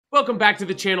Welcome back to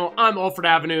the channel. I'm Alfred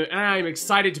Avenue, and I'm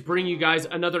excited to bring you guys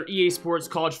another EA Sports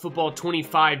College Football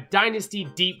 25 Dynasty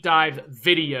Deep Dive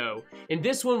video. In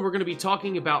this one, we're going to be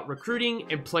talking about recruiting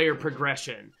and player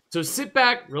progression. So sit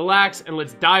back, relax, and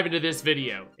let's dive into this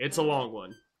video. It's a long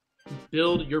one.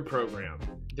 Build your program.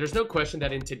 There's no question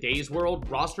that in today's world,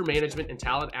 roster management and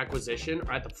talent acquisition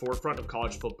are at the forefront of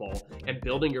college football and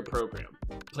building your program.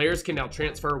 Players can now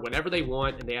transfer whenever they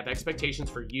want, and they have expectations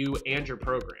for you and your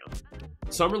program.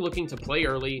 Some are looking to play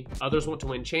early, others want to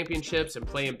win championships and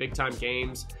play in big-time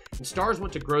games, and stars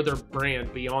want to grow their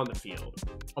brand beyond the field.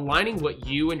 Aligning what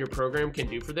you and your program can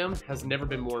do for them has never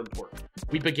been more important.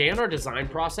 We began our design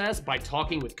process by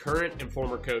talking with current and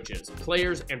former coaches,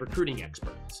 players, and recruiting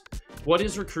experts. What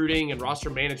is recruiting and roster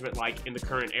management like in the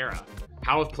current era?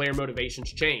 How have player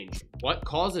motivations changed? What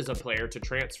causes a player to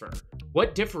transfer?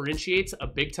 What differentiates a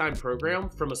big-time program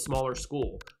from a smaller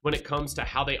school when it comes to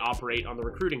how they operate on the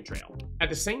recruiting trail? At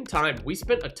the same time, we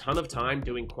spent a ton of time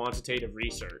doing quantitative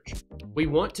research. We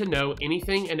want to know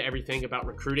anything and everything about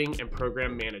recruiting and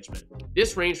program management.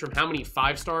 This ranged from how many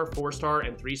 5-star, 4-star,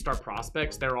 and 3-star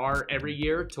prospects there are every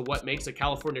year to what makes a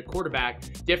California quarterback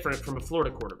different from a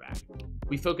Florida quarterback.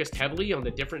 We focused heavily on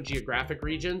the different geographic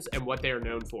regions and what they are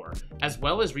known for, as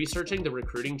well as researching the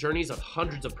recruiting journeys of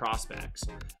hundreds of prospects.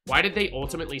 Why did they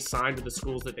ultimately sign with the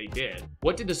schools that they did?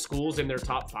 What did the schools in their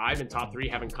top 5 and top 3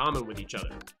 have in common with each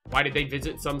other? Why did they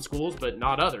visit some schools but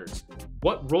not others?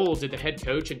 What role did the head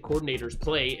coach and coordinators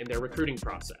play in their recruiting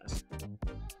process?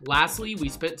 Lastly, we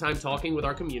spent time talking with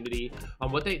our community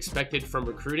on what they expected from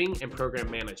recruiting and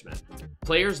program management.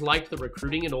 Players liked the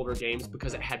recruiting in older games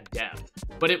because it had depth,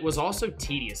 but it was also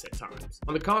tedious at times.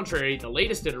 On the contrary, the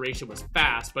latest iteration was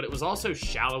fast, but it was also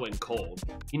shallow and cold.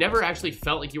 You never actually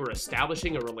felt like you were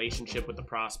establishing a relationship with the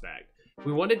prospect.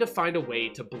 We wanted to find a way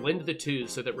to blend the two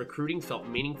so that recruiting felt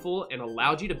meaningful and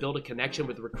allowed you to build a connection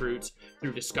with recruits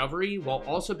through discovery while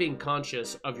also being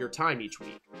conscious of your time each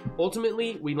week.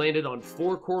 Ultimately, we landed on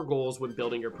 4 core goals when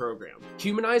building your program.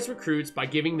 Humanize recruits by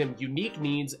giving them unique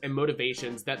needs and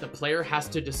motivations that the player has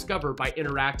to discover by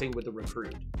interacting with the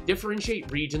recruit.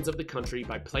 Differentiate regions of the country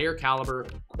by player caliber,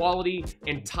 quality,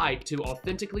 and type to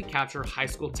authentically capture high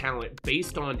school talent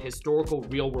based on historical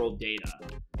real-world data.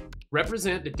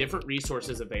 Represent the different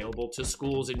resources available to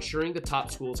schools, ensuring the top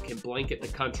schools can blanket the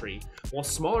country, while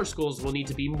smaller schools will need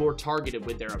to be more targeted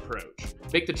with their approach.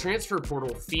 Make the transfer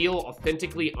portal feel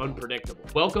authentically unpredictable.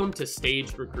 Welcome to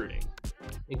staged recruiting.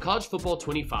 In College Football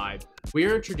 25, we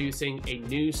are introducing a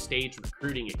new staged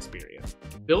recruiting experience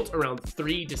built around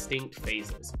 3 distinct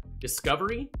phases: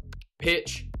 discovery,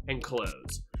 pitch, and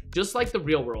close. Just like the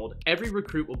real world, every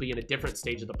recruit will be in a different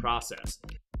stage of the process.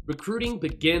 Recruiting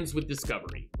begins with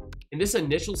discovery. In this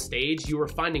initial stage, you are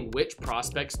finding which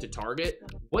prospects to target,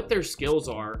 what their skills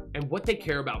are, and what they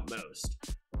care about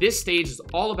most. This stage is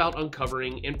all about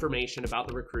uncovering information about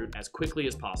the recruit as quickly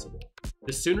as possible.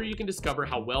 The sooner you can discover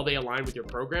how well they align with your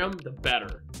program, the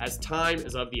better, as time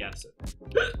is of the essence.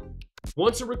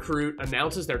 Once a recruit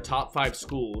announces their top 5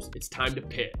 schools, it's time to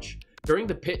pitch. During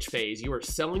the pitch phase, you are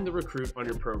selling the recruit on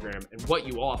your program and what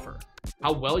you offer.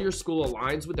 How well your school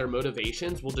aligns with their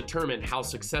motivations will determine how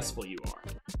successful you are.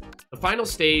 The final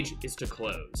stage is to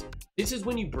close. This is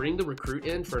when you bring the recruit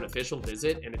in for an official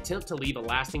visit and attempt to leave a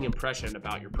lasting impression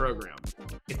about your program.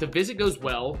 If the visit goes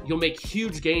well, you'll make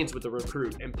huge gains with the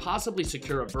recruit and possibly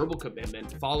secure a verbal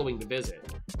commitment following the visit.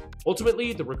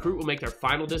 Ultimately, the recruit will make their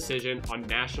final decision on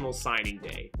National Signing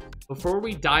Day. Before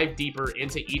we dive deeper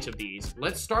into each of these,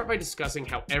 let's start by discussing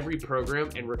how every program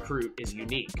and recruit is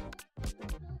unique.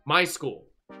 My school.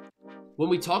 When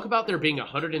we talk about there being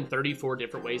 134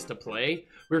 different ways to play,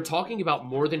 we're talking about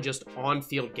more than just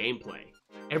on-field gameplay.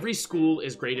 Every school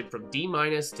is graded from D-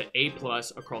 to A+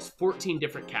 across 14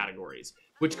 different categories,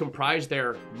 which comprise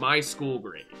their My School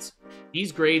grades.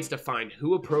 These grades define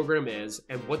who a program is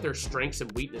and what their strengths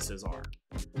and weaknesses are.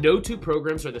 No 2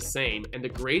 programs are the same, and the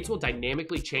grades will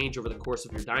dynamically change over the course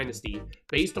of your dynasty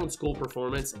based on school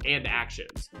performance and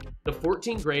actions. The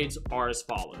 14 grades are as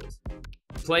follows.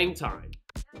 Playing time.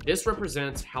 This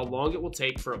represents how long it will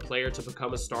take for a player to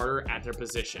become a starter at their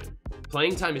position.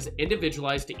 Playing time is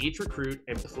individualized to each recruit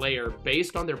and player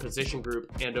based on their position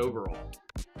group and overall.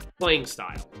 Playing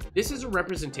style. This is a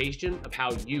representation of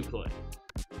how you play.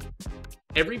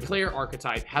 Every player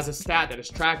archetype has a stat that is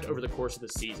tracked over the course of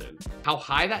the season. How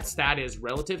high that stat is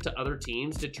relative to other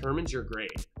teams determines your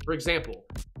grade. For example,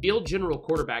 Field General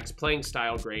Quarterback's playing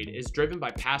style grade is driven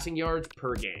by passing yards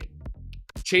per game.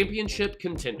 Championship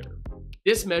contender.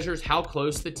 This measures how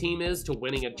close the team is to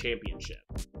winning a championship.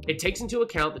 It takes into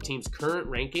account the team's current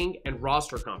ranking and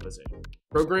roster composition.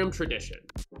 Program tradition.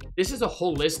 This is a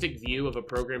holistic view of a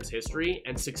program's history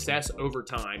and success over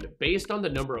time based on the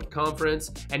number of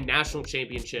conference and national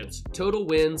championships, total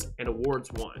wins, and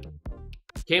awards won.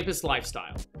 Campus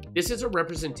lifestyle. This is a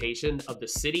representation of the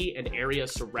city and area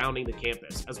surrounding the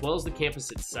campus, as well as the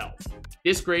campus itself.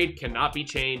 This grade cannot be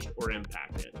changed or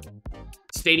impacted.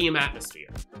 Stadium atmosphere.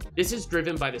 This is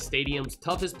driven by the stadium's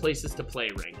toughest places to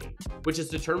play ranking, which is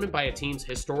determined by a team's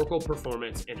historical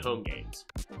performance in home games.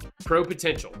 Pro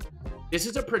potential. This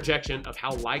is a projection of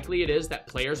how likely it is that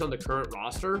players on the current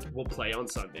roster will play on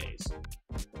Sundays.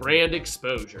 Brand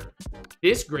exposure.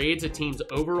 This grades a team's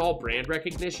overall brand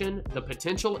recognition, the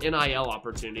potential NIL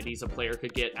opportunities a player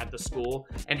could get at the school,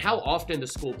 and how often the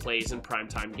school plays in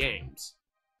primetime games.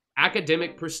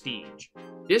 Academic prestige.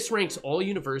 This ranks all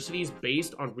universities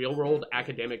based on real-world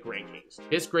academic rankings.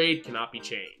 This grade cannot be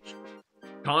changed.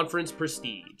 Conference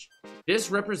prestige.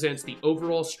 This represents the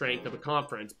overall strength of a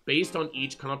conference based on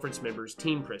each conference member's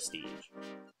team prestige.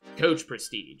 Coach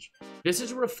prestige. This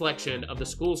is a reflection of the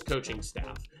school's coaching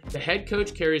staff. The head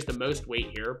coach carries the most weight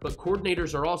here, but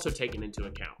coordinators are also taken into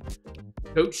account.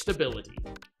 Coach stability.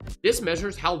 This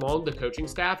measures how long the coaching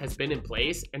staff has been in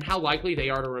place and how likely they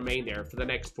are to remain there for the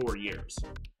next 4 years.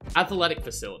 Athletic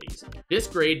facilities. This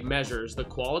grade measures the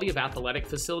quality of athletic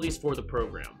facilities for the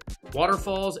program.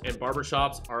 Waterfalls and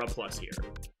barbershops are a plus here.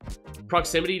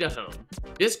 Proximity to home.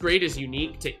 This grade is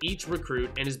unique to each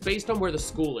recruit and is based on where the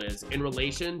school is in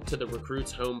relation to the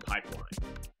recruit's home pipeline.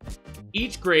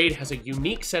 Each grade has a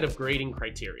unique set of grading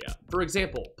criteria. For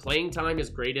example, playing time is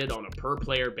graded on a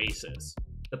per-player basis.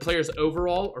 The player's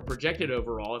overall or projected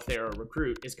overall, if they are a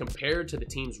recruit, is compared to the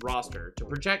team's roster to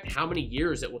project how many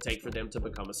years it will take for them to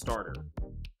become a starter.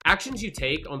 Actions you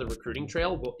take on the recruiting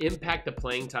trail will impact the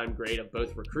playing time grade of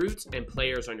both recruits and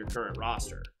players on your current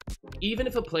roster. Even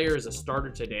if a player is a starter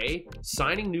today,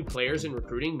 signing new players in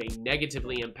recruiting may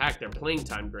negatively impact their playing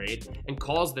time grade and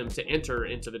cause them to enter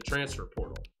into the transfer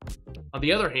portal. On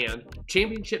the other hand,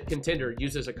 Championship Contender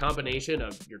uses a combination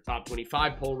of your top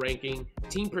 25 poll ranking,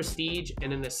 team prestige,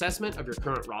 and an assessment of your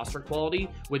current roster quality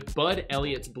with Bud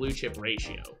Elliott's blue chip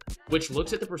ratio, which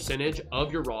looks at the percentage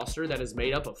of your roster that is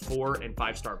made up of 4- and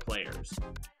 5-star players.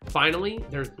 Finally,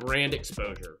 there's brand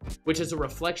exposure, which is a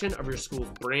reflection of your school's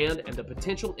brand and the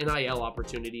potential NIL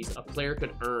opportunities a player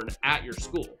could earn at your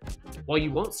school. While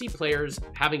you won't see players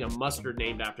having a mustard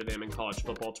named after them in College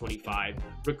Football 25,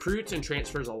 recruits and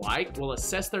transfers alike will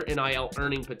assess their NIL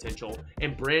earning potential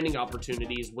and branding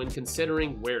opportunities when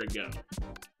considering where to go.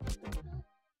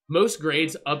 Most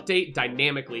grades update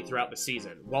dynamically throughout the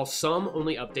season, while some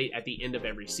only update at the end of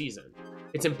every season.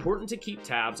 It's important to keep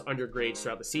tabs on your grades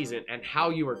throughout the season and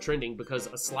how you are trending, because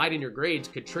a slide in your grades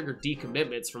could trigger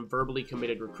decommitments from verbally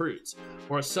committed recruits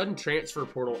or a sudden transfer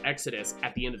portal exodus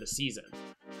at the end of the season.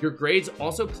 Your grades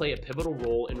also play a pivotal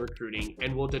role in recruiting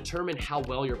and will determine how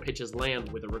well your pitches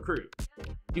land with a recruit.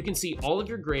 You can see all of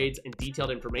your grades and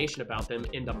detailed information about them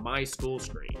in the My School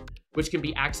screen, which can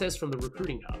be accessed from the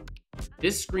Recruiting Hub.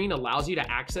 This screen allows you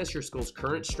to access your school's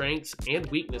current strengths and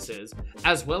weaknesses,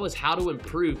 as well as how to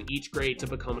improve each grade to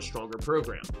become a stronger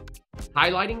program.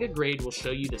 Highlighting a grade will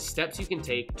show you the steps you can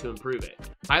take to improve it.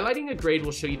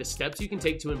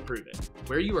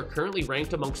 Where you are currently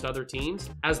ranked amongst other teams,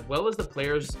 as well as the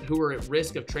players who are at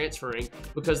risk of transferring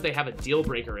because they have a deal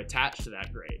breaker attached to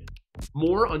that grade.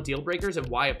 More on deal breakers and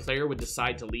why a player would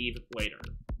decide to leave later.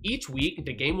 Each week,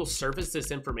 the game will surface this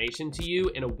information to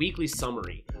you in a weekly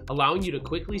summary, allowing you to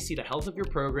quickly see the health of your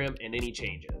program and any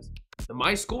changes. The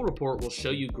My School report will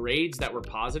show you grades that were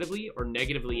positively or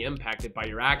negatively impacted by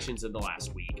your actions in the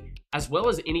last week, as well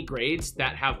as any grades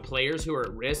that have players who are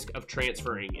at risk of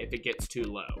transferring if it gets too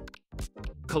low.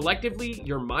 Collectively,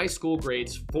 your My School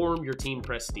grades form your team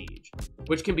prestige,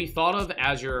 which can be thought of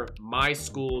as your My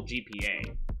School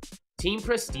GPA. Team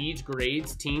Prestige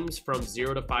grades teams from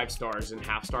 0 to 5 stars in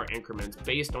half-star increments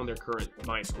based on their current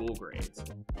My School grades.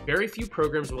 Very few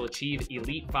programs will achieve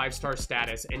elite 5-star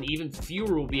status, and even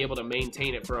fewer will be able to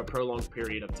maintain it for a prolonged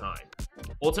period of time.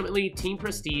 Ultimately, Team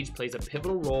Prestige plays a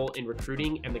pivotal role in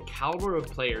recruiting and the caliber of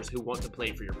players who want to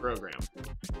play for your program.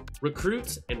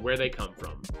 Recruits and where they come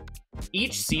from.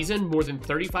 Each season, more than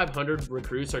 3,500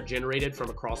 recruits are generated from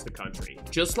across the country.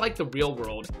 Just like the real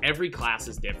world, every class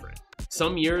is different.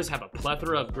 Some years have a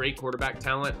plethora of great quarterback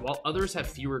talent, while others have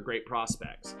fewer great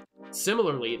prospects.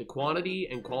 Similarly, the quantity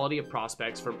and quality of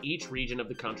prospects from each region of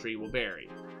the country will vary.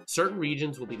 Certain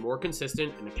regions will be more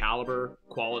consistent in the caliber,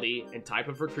 quality, and type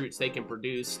of recruits they can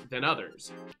produce than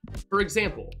others. For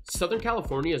example, Southern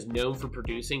California is known for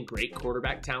producing great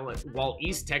quarterback talent, while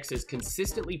East Texas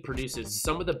consistently produces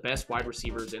some of the best wide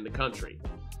receivers in the country.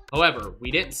 However,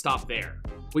 we didn't stop there.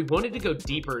 We wanted to go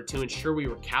deeper to ensure we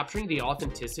were capturing the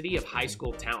authenticity of high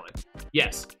school talent.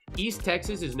 Yes, East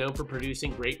Texas is known for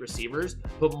producing great receivers,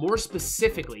 but more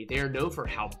specifically, they are known for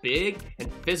how big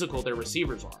and physical their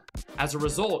receivers are. As a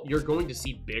result, you're going to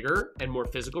see bigger and more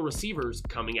physical receivers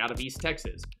coming out of East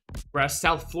Texas, whereas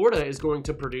South Florida is going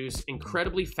to produce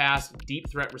incredibly fast, deep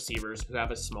threat receivers who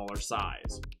have a smaller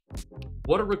size.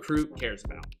 What a recruit cares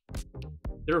about.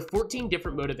 There are 14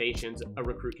 different motivations a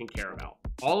recruit can care about,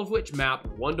 all of which map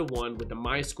one-to-one with the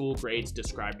My School grades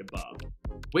described above.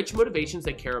 Which motivations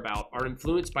they care about are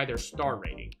influenced by their star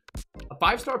rating. A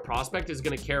 5-star prospect is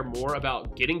going to care more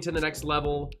about getting to the next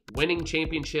level, winning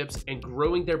championships, and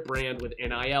growing their brand with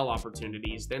NIL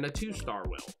opportunities than a 2-star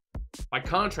will. By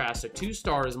contrast, a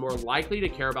 2-star is more likely to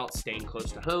care about staying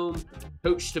close to home,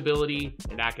 coach stability,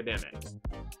 and academics.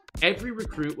 Every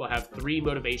recruit will have 3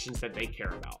 motivations that they care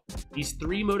about. These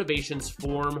 3 motivations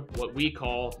form what we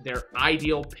call their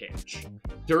ideal pitch.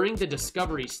 During the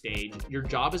discovery stage, your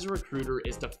job as a recruiter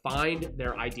is to find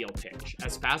their ideal pitch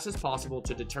as fast as possible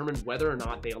to determine whether or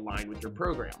not they align with your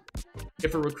program.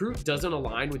 If a recruit doesn't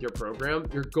align with your program,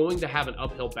 you're going to have an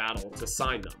uphill battle to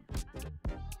sign them.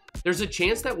 There's a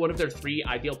chance that one of their 3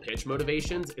 ideal pitch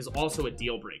motivations is also a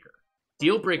deal breaker.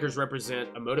 Deal breakers represent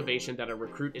a motivation that a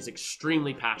recruit is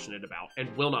extremely passionate about and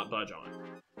will not budge on.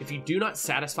 If you do not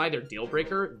satisfy their deal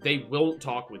breaker, they won't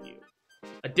talk with you.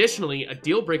 Additionally, a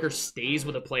deal breaker stays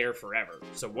with a player forever,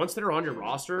 so once they're on your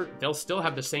roster, they'll still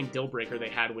have the same deal breaker they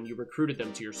had when you recruited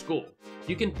them to your school.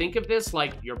 You can think of this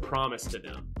like your promise to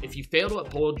them. If you fail to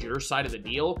uphold your side of the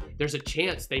deal, there's a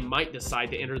chance they might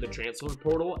decide to enter the transfer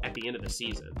portal at the end of the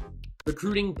season.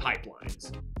 Recruiting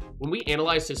pipelines. When we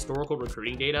analyzed historical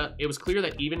recruiting data, it was clear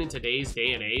that even in today's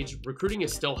day and age, recruiting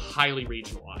is still highly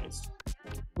regionalized.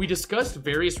 We discussed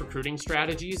various recruiting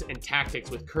strategies and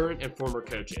tactics with current and former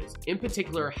coaches, in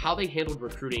particular how they handled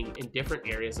recruiting in different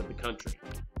areas of the country.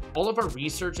 All of our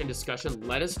research and discussion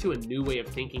led us to a new way of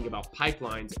thinking about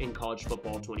pipelines in college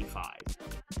football 25.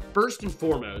 First and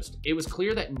foremost, it was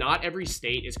clear that not every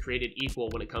state is created equal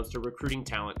when it comes to recruiting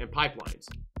talent and pipelines.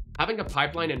 Having a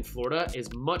pipeline in Florida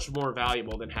is much more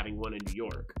valuable than having one in New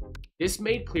York. This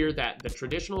made clear that the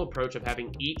traditional approach of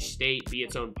having each state be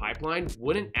its own pipeline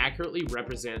wouldn't accurately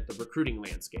represent the recruiting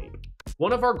landscape.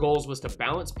 One of our goals was to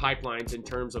balance pipelines in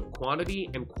terms of quantity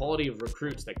and quality of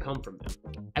recruits that come from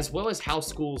them, as well as how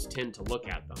schools tend to look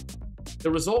at them.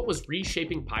 The result was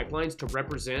reshaping pipelines to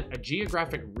represent a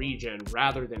geographic region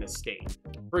rather than a state.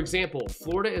 For example,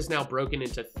 Florida is now broken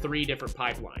into 3 different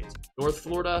pipelines: North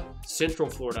Florida, Central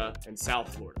Florida, and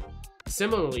South Florida.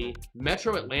 Similarly,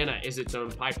 Metro Atlanta is its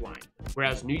own pipeline,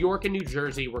 whereas New York and New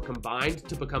Jersey were combined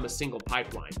to become a single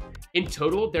pipeline. In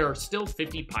total, there are still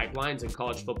 50 pipelines in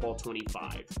college football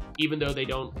 25, even though they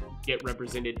don't get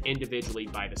represented individually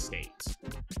by the states.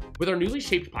 With our newly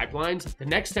shaped pipelines, the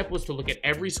next step was to look at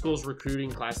every school's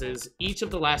recruiting classes each of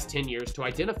the last 10 years to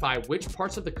identify which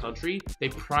parts of the country they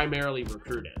primarily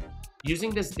recruited.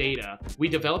 Using this data, we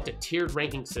developed a tiered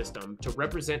ranking system to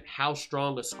represent how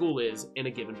strong a school is in a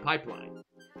given pipeline.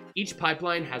 Each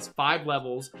pipeline has 5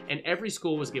 levels, and every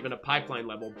school was given a pipeline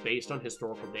level based on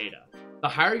historical data. The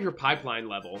higher your pipeline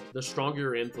level, the stronger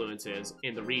your influence is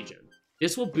in the region.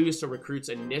 This will boost a recruit's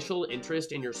initial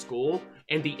interest in your school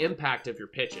and the impact of your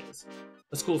pitches.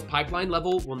 A school's pipeline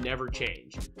level will never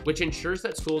change, which ensures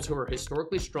that schools who are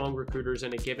historically strong recruiters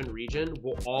in a given region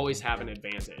will always have an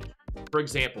advantage. For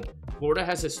example, Florida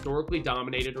has historically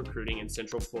dominated recruiting in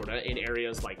Central Florida in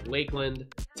areas like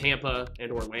Lakeland, Tampa,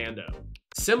 and Orlando.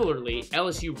 Similarly,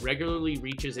 LSU regularly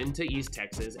reaches into East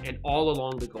Texas and all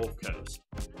along the Gulf Coast.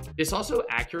 This also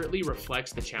accurately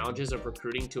reflects the challenges of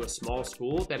recruiting to a small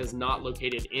school that is not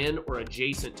located in or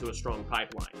adjacent to a strong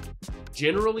pipeline.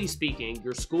 Generally speaking,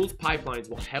 your school's pipelines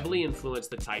will heavily influence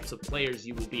the types of players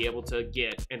you will be able to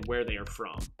get and where they are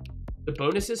from. The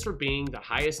bonuses for being the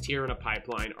highest tier in a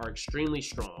pipeline are extremely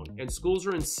strong, and schools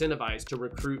are incentivized to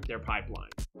recruit their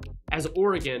pipeline. As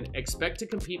Oregon, expect to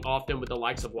compete often with the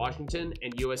likes of Washington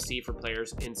and USC for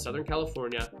players in Southern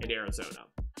California and Arizona.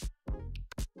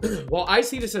 While I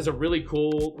see this as a really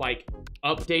cool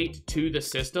update to the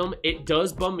system, it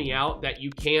does bum me out that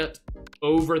you can't,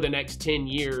 over the next 10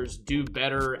 years, do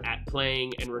better at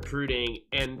playing and recruiting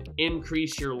and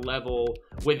increase your level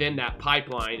within that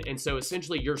pipeline. And so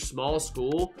essentially your small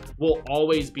school will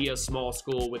always be a small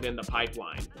school within the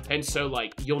pipeline. And so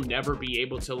you'll never be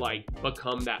able to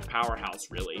become that powerhouse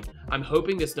really. I'm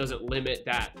hoping this doesn't limit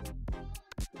that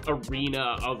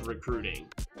arena of recruiting.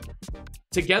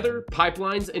 Together,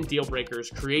 pipelines and deal breakers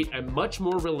create a much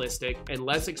more realistic and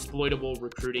less exploitable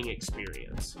recruiting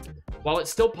experience. While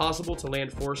it's still possible to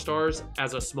land 4 stars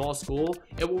as a small school,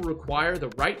 it will require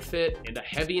the right fit and a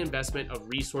heavy investment of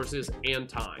resources and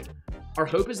time. Our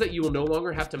hope is that you will no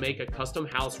longer have to make a custom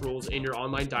house rules in your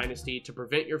online dynasty to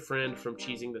prevent your friend from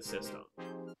cheesing the system.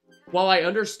 While I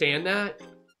understand that,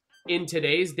 in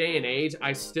today's day and age,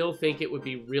 I still think it would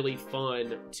be really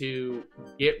fun to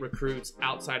get recruits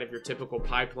outside of your typical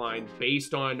pipeline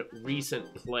based on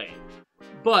recent play.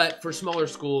 But for smaller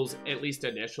schools, at least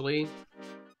initially,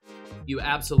 you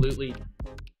absolutely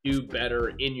do better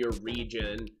in your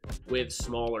region with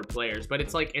smaller players. But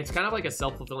it's kind of like a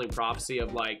self-fulfilling prophecy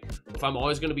of like, if I'm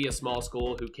always going to be a small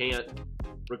school who can't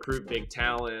recruit big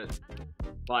talent,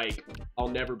 like I'll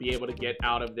never be able to get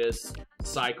out of this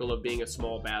cycle of being a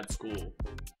small bad school.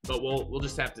 But we'll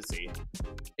just have to see.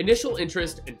 Initial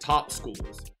interest in top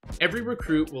schools. Every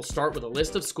recruit will start with a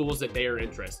list of schools that they are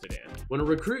interested in. When a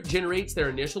recruit generates their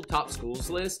initial top schools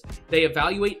list, they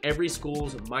evaluate every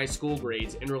school's My School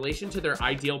grades in relation to their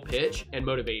ideal pitch and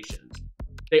motivations.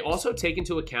 They also take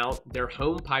into account their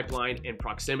home pipeline and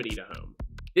proximity to home.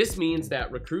 This means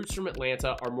that recruits from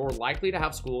Atlanta are more likely to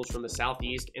have schools from the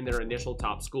Southeast in their initial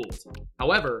top schools.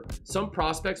 However, some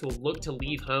prospects will look to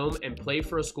leave home and play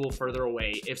for a school further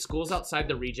away if schools outside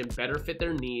the region better fit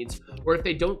their needs, or if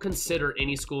they don't consider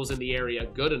any schools in the area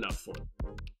good enough for them.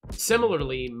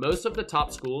 Similarly, most of the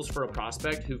top schools for a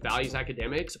prospect who values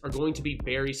academics are going to be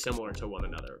very similar to one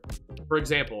another. For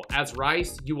example, as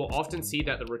Rice, you will often see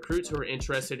that the recruits who are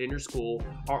interested in your school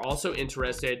are also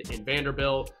interested in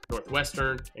Vanderbilt,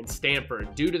 Northwestern, and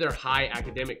Stanford due to their high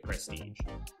academic prestige.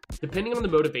 Depending on the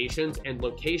motivations and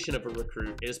location of a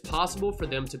recruit, it is possible for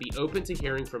them to be open to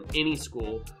hearing from any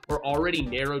school or already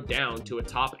narrowed down to a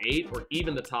top 8 or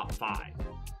even the top 5.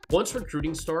 Once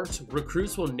recruiting starts,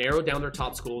 recruits will narrow down their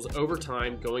top schools over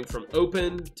time, going from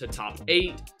open to top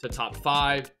 8 to top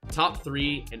 5, top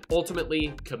 3, and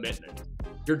ultimately commitment.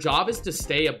 Your job is to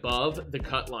stay above the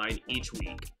cut line each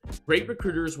week. Great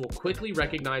recruiters will quickly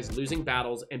recognize losing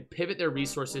battles and pivot their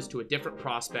resources to a different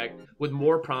prospect with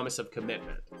more promise of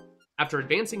commitment. After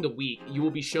advancing the week, you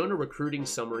will be shown a recruiting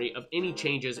summary of any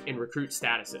changes in recruit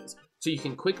statuses, so you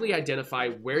can quickly identify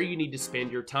where you need to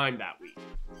spend your time that week.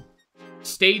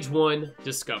 Stage 1,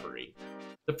 discovery.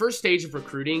 The first stage of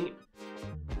recruiting,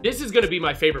 this is going to be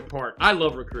my favorite part. I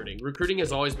love recruiting. Recruiting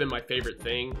has always been my favorite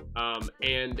thing,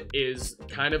 and is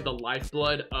kind of the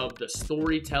lifeblood of the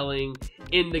storytelling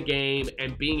in the game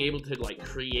and being able to like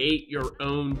create your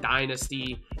own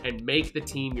dynasty and make the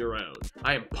team your own.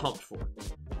 I am pumped for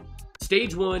it.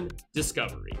 Stage 1,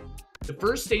 discovery. The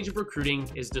first stage of recruiting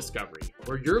is discovery,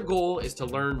 where your goal is to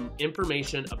learn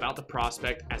information about the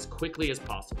prospect as quickly as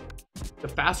possible. The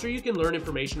faster you can learn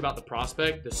information about the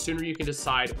prospect, the sooner you can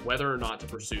decide whether or not to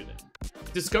pursue them.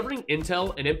 Discovering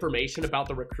intel and information about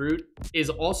the recruit is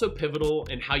also pivotal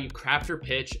in how you craft your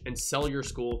pitch and sell your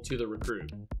school to the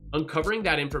recruit. Uncovering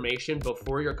that information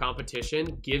before your competition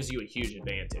gives you a huge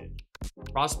advantage.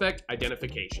 Prospect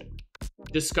identification.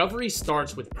 Discovery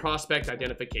starts with prospect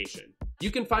identification. You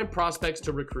can find prospects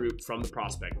to recruit from the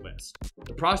prospect list.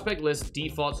 The prospect list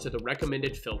defaults to the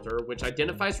recommended filter, which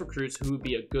identifies recruits who would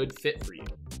be a good fit for you.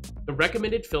 The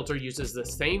recommended filter uses the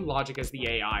same logic as the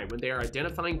AI when they are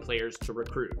identifying players to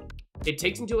recruit. It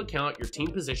takes into account your team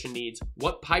position needs,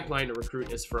 what pipeline a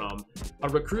recruit is from, a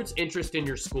recruit's interest in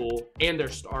your school, and their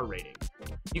star rating.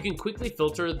 You can quickly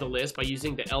filter the list by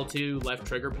using the L2 left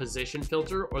trigger position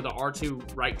filter or the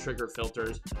R2 right trigger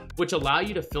filters, which allow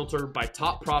you to filter by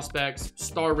top prospects,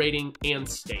 star rating, and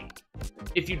state.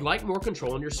 If you'd like more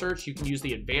control in your search, you can use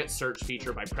the advanced search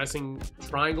feature by pressing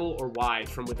triangle or Y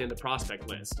from within the prospect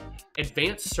list.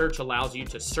 Advanced search allows you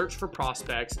to search for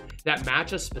prospects that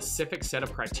match a specific set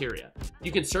of criteria.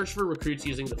 You can search for recruits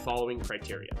using the following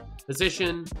criteria: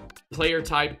 position, player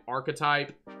type,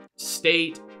 archetype,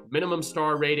 state, minimum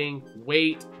star rating,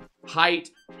 weight, height,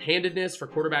 handedness for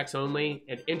quarterbacks only,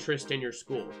 and interest in your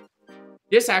school.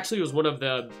 This actually was one of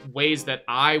the ways that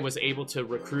I was able to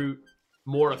recruit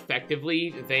more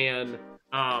effectively than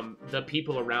the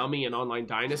people around me in online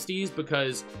dynasties,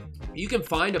 because you can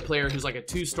find a player who's like a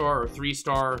 2-star or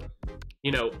 3-star,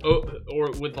 you know,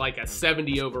 or with like a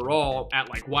 70 overall at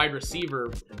like wide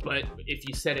receiver, but if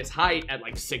you set his height at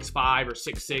like 6'5" or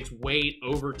 6'6", weight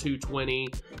over 220,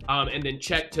 and then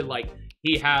check to like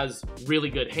he has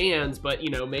really good hands, but you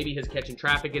know, maybe his catch in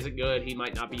traffic isn't good, he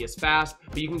might not be as fast,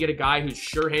 but you can get a guy who's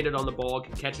sure-handed on the ball,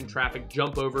 can catch in traffic,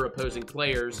 jump over opposing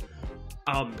players.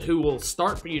 who will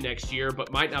start for you next year,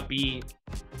 but might not be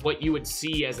what you would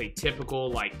see as a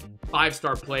typical like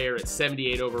 5-star player at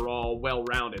 78 overall,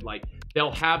 well-rounded. Like,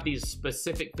 they'll have these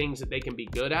specific things that they can be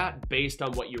good at based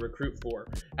on what you recruit for.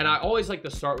 And I always like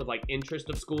to start with like interest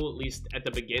of school, at least at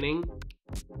the beginning,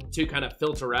 to kind of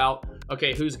filter out,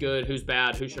 okay, who's good, who's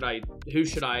bad, who should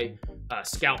I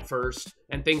scout first,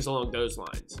 and things along those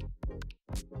lines.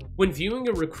 When viewing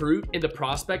a recruit in the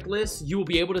prospect list, you will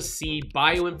be able to see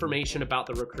bio information about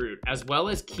the recruit, as well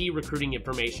as key recruiting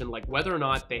information like whether or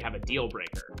not they have a deal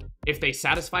breaker, if they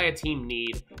satisfy a team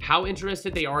need, how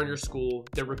interested they are in your school,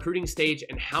 their recruiting stage,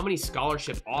 and how many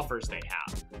scholarship offers they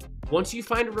have. Once you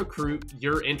find a recruit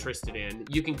you're interested in,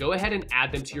 you can go ahead and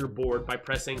add them to your board by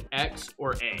pressing X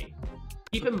or A.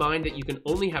 Keep in mind that you can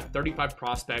only have 35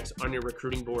 prospects on your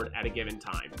recruiting board at a given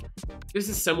time. This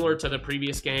is similar to the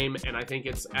previous game, and I think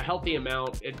it's a healthy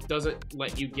amount. It doesn't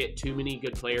let you get too many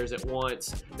good players at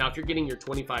once. Now, if you're getting your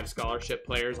 25 scholarship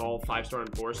players, all 5-star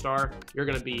and 4-star, you're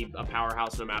going to be a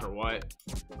powerhouse no matter what.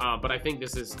 But I think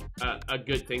this is a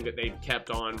good thing that they've kept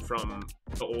on from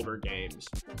the older games.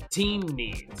 Team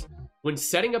needs. When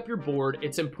setting up your board,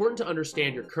 it's important to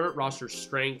understand your current roster's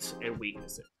strengths and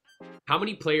weaknesses. How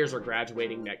many players are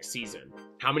graduating next season?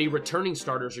 How many returning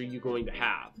starters are you going to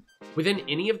have? Within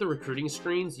any of the recruiting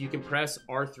screens, you can press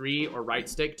R3 or right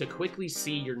stick to quickly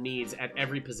see your needs at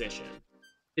every position.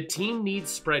 The team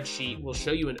needs spreadsheet will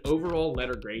show you an overall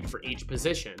letter grade for each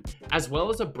position, as well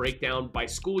as a breakdown by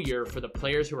school year for the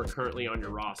players who are currently on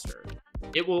your roster.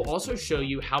 It will also show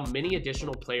you how many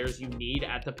additional players you need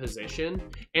at the position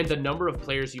and the number of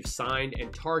players you've signed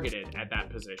and targeted at that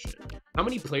position. How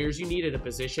many players you need at a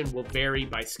position will vary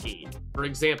by scheme. For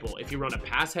example, if you run a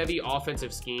pass-heavy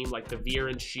offensive scheme like the veer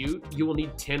and shoot, you will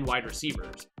need 10 wide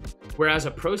receivers, whereas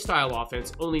a pro-style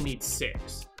offense only needs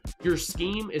 6. Your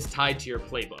scheme is tied to your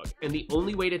playbook, and the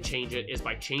only way to change it is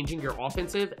by changing your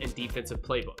offensive and defensive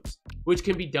playbooks, which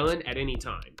can be done at any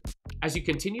time. As you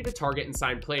continue to target and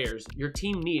sign players, your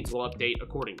team needs will update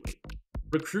accordingly.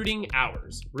 Recruiting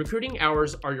hours. Recruiting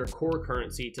hours are your core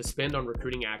currency to spend on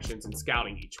recruiting actions and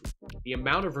scouting each week. The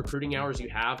amount of recruiting hours you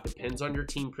have depends on your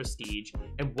team prestige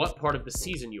and what part of the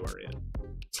season you are in.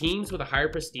 Teams with a higher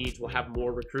prestige will have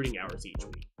more recruiting hours each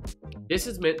week. This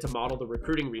is meant to model the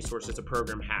recruiting resources a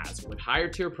program has, with higher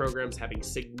tier programs having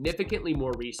significantly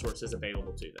more resources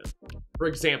available to them. For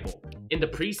example, in the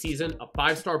preseason, a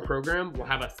 5-star program will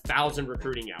have 1,000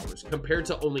 recruiting hours compared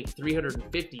to only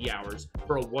 350 hours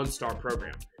for a 1-star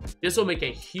program. This will make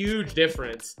a huge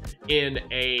difference in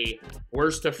a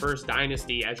worst to first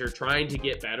dynasty as you're trying to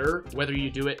get better, whether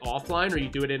you do it offline or you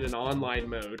do it in an online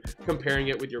mode, comparing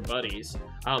it with your buddies.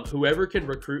 Whoever can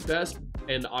recruit best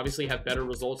and obviously have better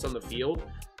results on the field,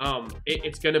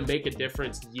 it's going to make a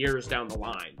difference years down the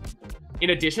line. In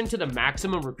addition to the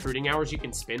maximum recruiting hours you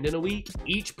can spend in a week,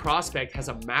 each prospect has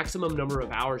a maximum number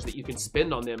of hours that you can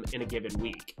spend on them in a given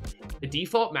week. The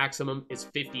default maximum is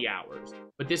 50 hours,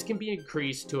 but this can be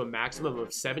increased to a maximum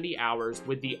of 70 hours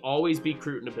with the always be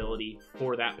Crootin ability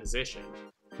for that position.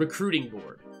 Recruiting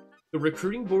board. The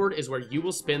recruiting board is where you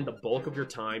will spend the bulk of your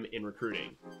time in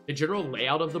recruiting. The general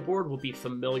layout of the board will be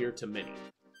familiar to many.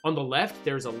 On the left,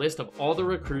 there's a list of all the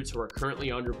recruits who are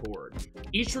currently on your board.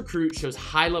 Each recruit shows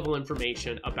high-level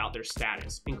information about their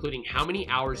status, including how many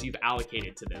hours you've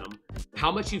allocated to them,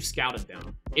 how much you've scouted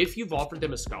them, if you've offered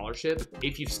them a scholarship,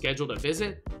 if you've scheduled a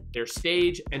visit, their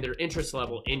stage, and their interest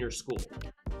level in your school.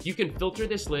 You can filter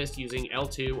this list using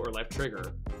L2 or left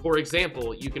trigger. For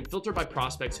example, you can filter by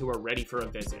prospects who are ready for a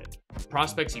visit,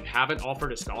 prospects you haven't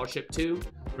offered a scholarship to,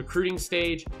 recruiting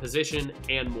stage, position,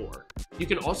 and more. You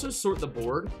can also sort the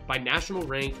board by national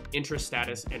rank, interest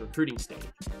status, and recruiting stage.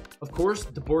 Of course,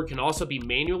 the board can also be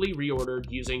manually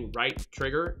reordered using right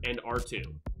trigger and R2.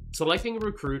 Selecting a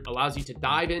recruit allows you to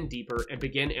dive in deeper and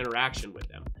begin interaction with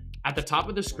them. At the top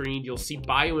of the screen, you'll see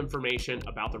bio information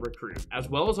about the recruit, as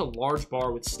well as a large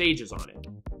bar with stages on it.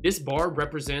 This bar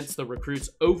represents the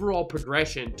recruit's overall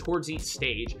progression towards each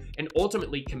stage and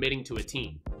ultimately committing to a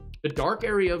team. The dark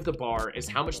area of the bar is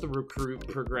how much the recruit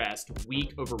progressed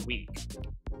week over week.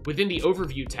 Within the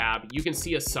Overview tab, you can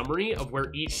see a summary of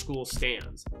where each school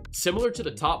stands. Similar to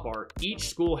the top bar, each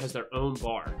school has their own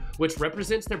bar, which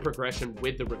represents their progression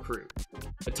with the recruit.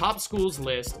 The top schools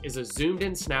list is a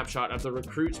zoomed-in snapshot of the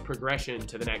recruit's progression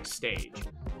to the next stage.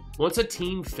 Once a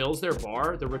team fills their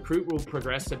bar, the recruit will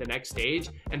progress to the next stage,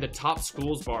 and the top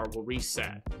schools bar will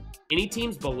reset. Any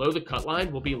teams below the cut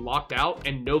line will be locked out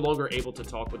and no longer able to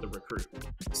talk with the recruit.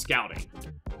 Scouting.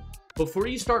 Before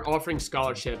you start offering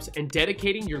scholarships and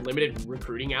dedicating your limited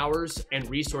recruiting hours and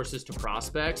resources to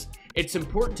prospects, it's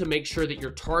important to make sure that you're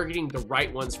targeting the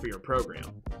right ones for your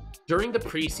program. During the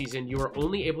preseason, you are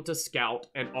only able to scout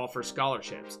and offer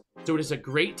scholarships, so it is a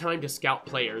great time to scout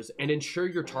players and ensure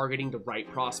you're targeting the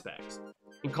right prospects.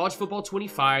 In College Football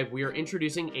 25, we are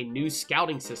introducing a new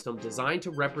scouting system designed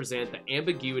to represent the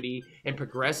ambiguity and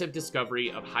progressive discovery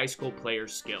of high school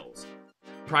players' skills.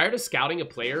 Prior to scouting a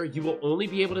player, you will only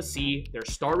be able to see their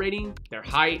star rating, their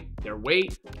height, their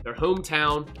weight, their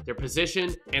hometown, their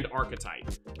position, and archetype.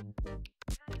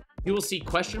 You will see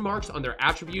question marks on their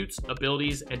attributes,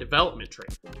 abilities, and development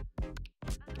trait.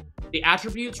 The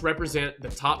attributes represent the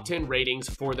top 10 ratings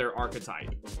for their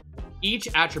archetype. Each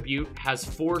attribute has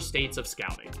 4 states of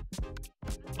scouting.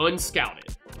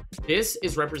 Unscouted. This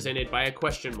is represented by a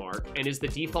question mark and is the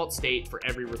default state for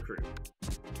every recruit.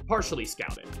 Partially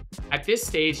scouted. At this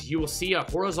stage, you will see a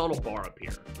horizontal bar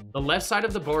appear. The left side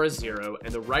of the bar is 0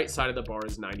 and the right side of the bar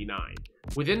is 99.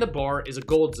 Within the bar is a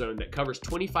gold zone that covers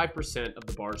 25% of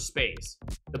the bar's space.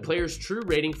 The player's true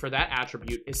rating for that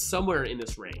attribute is somewhere in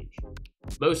this range.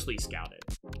 Mostly scouted.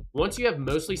 Once you have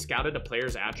mostly scouted a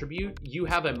player's attribute, you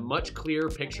have a much clearer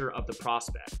picture of the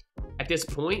prospect. At this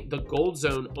point, the gold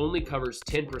zone only covers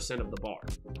 10% of the bar.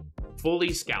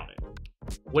 Fully scouted.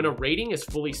 When a rating is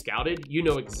fully scouted, you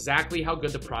know exactly how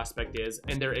good the prospect is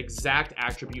and their exact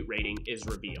attribute rating is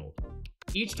revealed.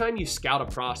 Each time you scout a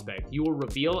prospect, you will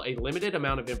reveal a limited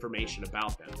amount of information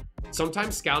about them.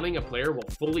 Sometimes scouting a player will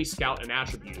fully scout an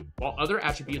attribute, while other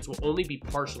attributes will only be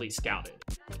partially scouted.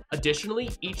 Additionally,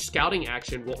 each scouting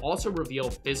action will also reveal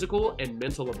physical and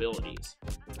mental abilities.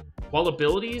 While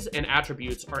abilities and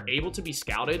attributes are able to be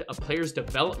scouted, a player's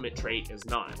development trait is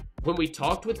not. When we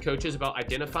talked with coaches about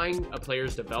identifying a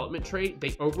player's development trait,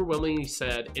 they overwhelmingly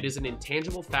said it is an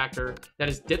intangible factor that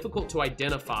is difficult to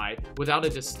identify without a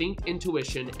distinct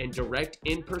intuition and direct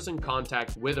in-person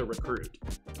contact with a recruit.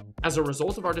 As a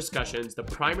result of our discussions, the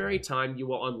primary time you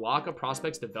will unlock a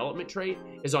prospect's development trait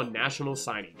is on National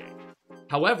Signing Day.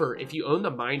 However, if you own the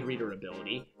mind reader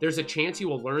ability, there's a chance you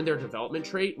will learn their development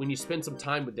trait when you spend some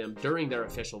time with them during their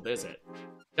official visit.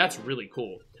 That's really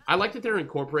cool. I like that they're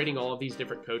incorporating all of these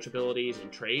different coach abilities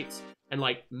and traits and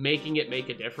like making it make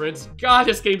a difference. God,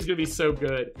 this game's gonna be so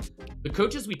good. The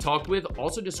coaches we talked with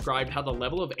also described how the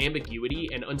level of ambiguity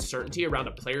and uncertainty around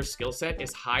a player's skill set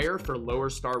is higher for lower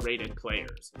star rated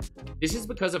players. This is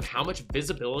because of how much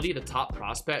visibility the top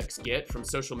prospects get from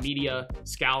social media,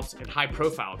 scouts, and high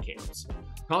profile accounts.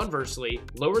 Conversely,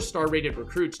 lower star rated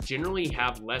recruits generally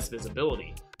have less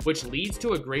visibility, which leads to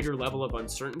a greater level of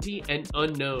uncertainty and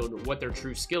unknown what their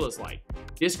true skill is like.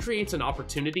 This creates an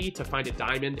opportunity to find a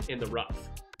diamond in the rough.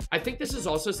 I think this is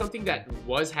also something that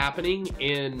was happening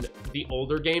in the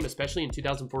older game, especially in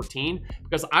 2014,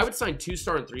 because I would sign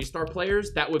 2-star and 3-star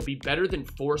players that would be better than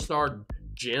 4-star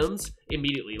gems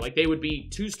immediately. Like they would be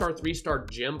 2-star, 3-star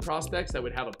gem prospects that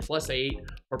would have a +8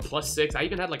 or +6. I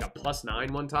even had like a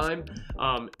 +9 one time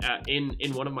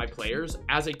in one of my players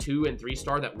as a 2 and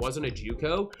 3-star that wasn't a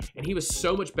JUCO, and he was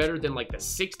so much better than like the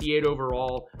 68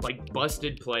 overall like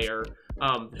busted player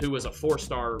who was a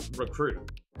 4-star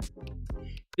recruit.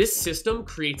 This system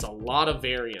creates a lot of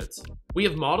variance. We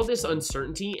have modeled this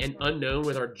uncertainty and unknown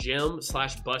with our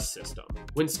gem/bust system.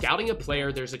 When scouting a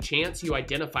player, there's a chance you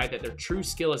identify that their true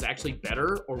skill is actually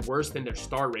better or worse than their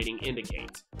star rating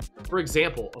indicates. For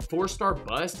example, a 4-star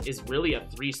bust is really a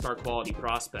 3-star quality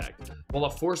prospect, while a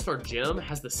 4-star gem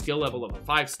has the skill level of a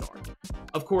 5-star.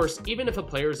 Of course, even if a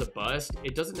player is a bust,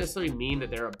 it doesn't necessarily mean that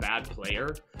they're a bad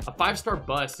player. A 5-star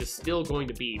bust is still going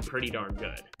to be pretty darn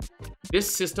good. This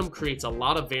system creates a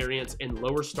lot of variance in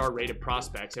lower star rated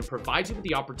prospects and provides you with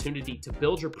the opportunity to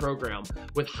build your program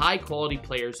with high quality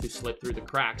players who slip through the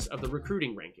cracks of the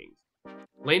recruiting rankings.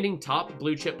 Landing top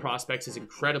blue chip prospects is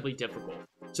incredibly difficult,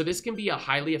 so this can be a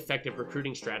highly effective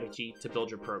recruiting strategy to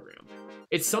build your program.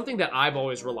 It's something that I've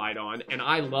always relied on, and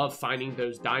I love finding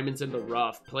those diamonds in the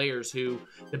rough players who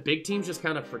the big teams just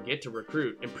kind of forget to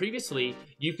recruit. And previously,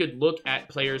 you could look at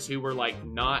players who were like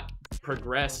not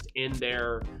progressed in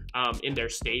their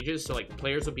stages. So like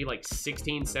players would be like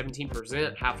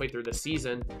 16-17% halfway through the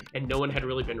season, and no one had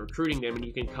really been recruiting them, and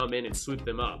you can come in and swoop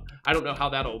them up. I don't know how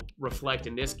that'll reflect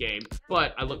in this game,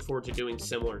 but I look forward to doing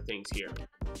similar things here.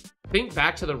 Think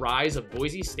back to the rise of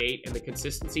Boise State and the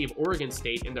consistency of Oregon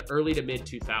State in the early to mid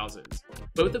 2000s.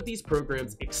 Both of these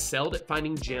programs excelled at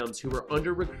finding gems who were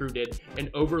under-recruited and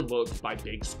overlooked by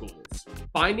big schools.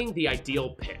 Finding the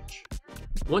ideal pitch.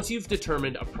 Once you've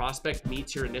determined a prospect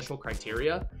meets your initial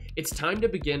criteria, it's time to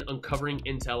begin uncovering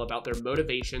intel about their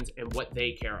motivations and what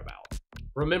they care about.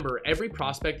 Remember, every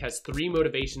prospect has 3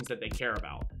 motivations that they care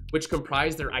about. which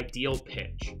comprise their ideal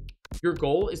pitch. Your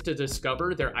goal is to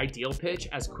discover their ideal pitch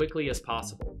as quickly as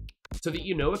possible, so that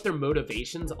you know if their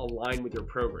motivations align with your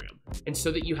program, and so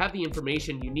that you have the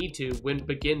information you need to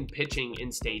begin pitching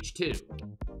in Stage 2.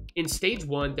 In Stage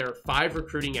 1, there are 5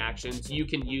 recruiting actions you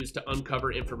can use to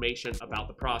uncover information about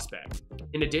the prospect.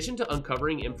 In addition to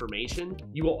uncovering information,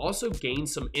 you will also gain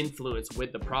some influence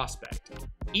with the prospect.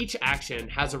 Each action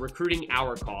has a recruiting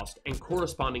hour cost and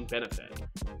corresponding benefit.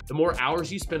 The more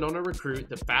hours you spend on a recruit,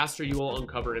 the faster you will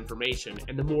uncover information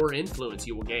and the more influence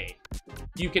you will gain.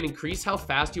 You can increase how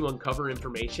fast you uncover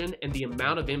information and the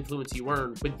amount of influence you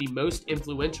earn with the most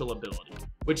influential ability,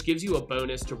 which gives you a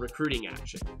bonus to recruiting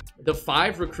action. The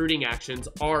 5 recruiting actions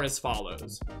are as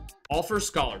follows. Offer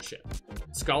scholarship.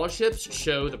 Scholarships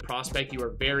show the prospect you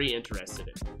are very interested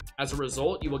in. As a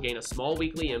result, you will gain a small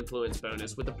weekly influence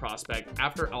bonus with the prospect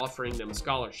after offering them a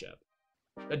scholarship.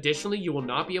 Additionally, you will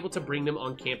not be able to bring them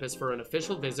on campus for an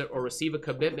official visit or receive a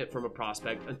commitment from a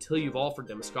prospect until you've offered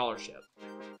them a scholarship.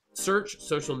 Search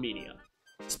social media.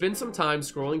 Spend some time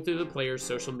scrolling through the player's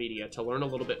social media to learn a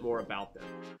little bit more about them.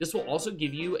 This will also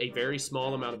give you a very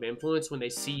small amount of influence when they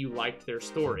see you liked their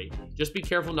story. Just be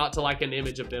careful not to like an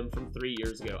image of them from 3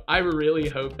 years ago. I really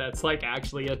hope that's like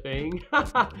actually a thing.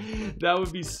 That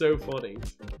would be so funny.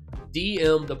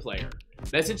 DM the player.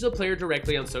 Message the player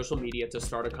directly on social media to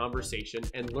start a conversation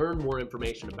and learn more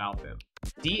information about them.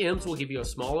 DMs will give you a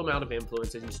small amount of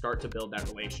influence as you start to build that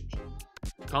relationship.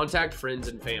 Contact friends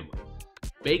and family.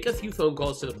 Make a few phone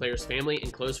calls to the player's family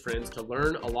and close friends to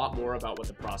learn a lot more about what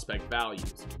the prospect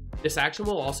values. This action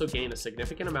will also gain a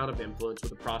significant amount of influence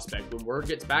with the prospect when word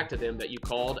gets back to them that you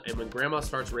called and when grandma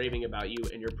starts raving about you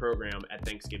and your program at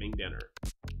Thanksgiving dinner.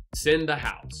 Send the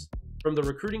house. From the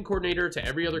recruiting coordinator to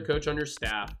every other coach on your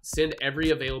staff, send every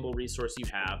available resource you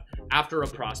have after a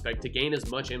prospect to gain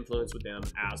as much influence with them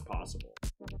as possible.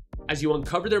 As you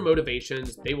uncover their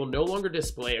motivations, they will no longer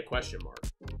display a question mark.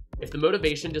 If the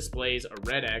motivation displays a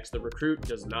red X, the recruit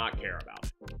does not care about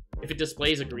it. If it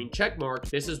displays a green check mark,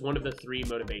 this is one of the 3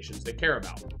 motivations they care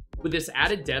about. With this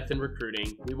added depth in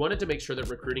recruiting, we wanted to make sure that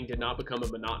recruiting did not become a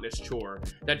monotonous chore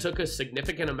that took a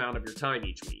significant amount of your time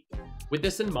each week. With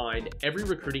this in mind, every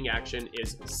recruiting action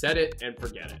is set it and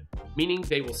forget it, meaning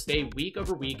they will stay week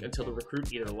over week until the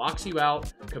recruit either locks you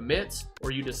out, commits,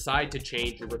 or you decide to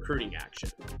change your recruiting action.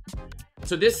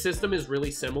 So this system is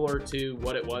really similar to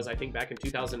what it was, I think, back in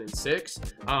 2006.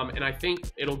 And I think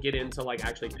it'll get into like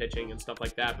actually pitching and stuff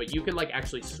like that, but you can like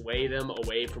actually sway them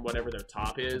away from whatever their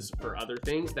top is for other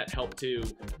things that help to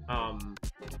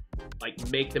like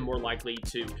make them more likely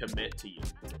to commit to you.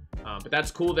 But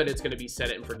that's cool that it's going to be set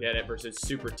it and forget it versus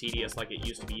super tedious like it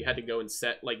used to be. You had to go and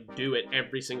do it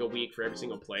every single week for every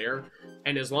single player.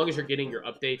 And as long as you're getting your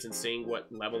updates and seeing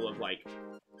what level of like,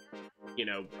 you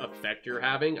know, effect you're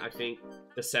having, I think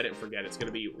the set it and forget it's going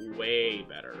to be way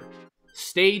better.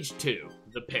 Stage 2,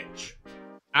 the pitch.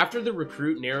 After the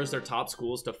recruit narrows their top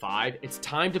schools to 5, it's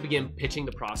time to begin pitching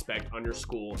the prospect on your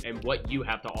school and what you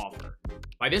have to offer.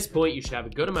 By this point, you should have a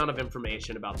good amount of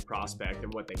information about the prospect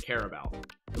and what they care about.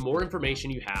 The more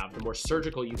information you have, the more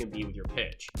surgical you can be with your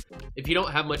pitch. If you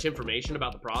don't have much information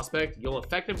about the prospect, you'll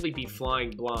effectively be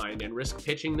flying blind and risk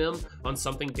pitching them on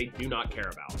something they do not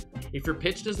care about. If your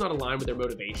pitch does not align with their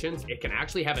motivations, it can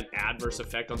actually have an adverse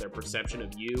effect on their perception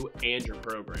of you and your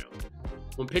program.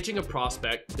 When pitching a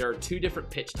prospect, there are 2 different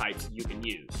pitch types you can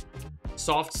use.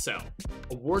 Soft sell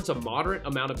awards a moderate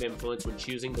amount of influence when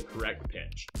choosing the correct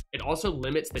pitch. It also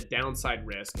limits the downside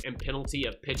risk and penalty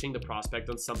of pitching the prospect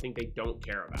on something they don't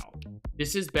care about.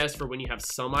 This is best for when you have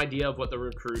some idea of what the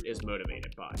recruit is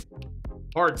motivated by.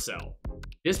 Hard sell.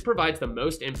 This provides the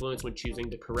most influence when choosing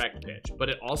the correct pitch, but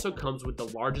it also comes with the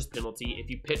largest penalty if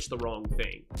you pitch the wrong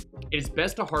thing. It is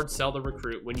best to hard sell the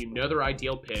recruit when you know their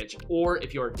ideal pitch, or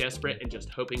if you are desperate and just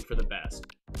hoping for the best.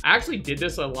 I actually did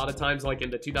this a lot of times, like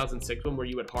in the 2006 one, where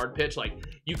you would hard pitch, like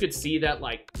you could see that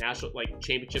like national, like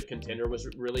championship contender was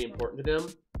really important to them.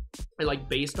 And like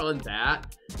based on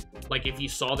that, like if you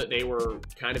saw that they were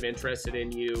kind of interested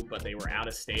in you, but they were out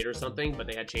of state or something, but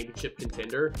they had championship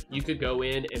contender, you could go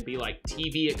in and be like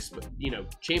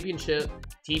championship,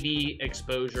 TV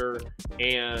exposure,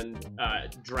 and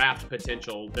draft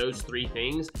potential, those 3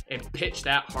 things, and pitch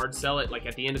that, hard sell it like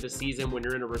at the end of the season when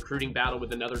you're in a recruiting battle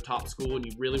with another top school and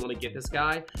you really want to get this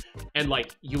guy, and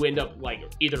like you end up like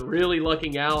either really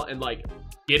lucking out and like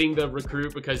getting the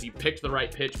recruit because you picked the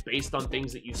right pitch based on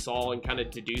things that you saw and kind of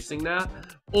deducing that,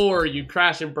 or you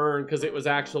crash and burn because it was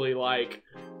actually like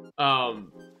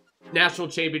national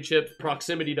championship,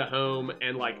 proximity to home,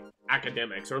 and like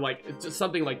academics, or like just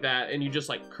something like that, and you just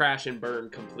like crash and burn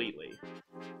completely.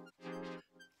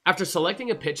 After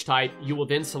selecting a pitch type, you will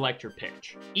then select your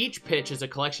pitch. Each pitch is a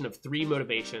collection of 3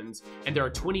 motivations, and there are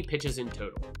 20 pitches in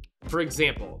total. For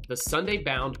example, the Sunday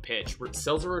Bound pitch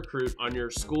sells a recruit on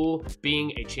your school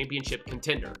being a championship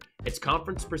contender, its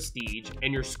conference prestige,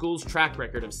 and your school's track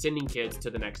record of sending kids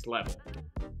to the next level.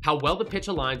 How well the pitch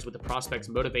aligns with the prospect's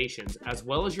motivations, as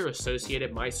well as your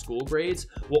associated My School grades,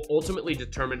 will ultimately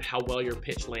determine how well your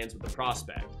pitch lands with the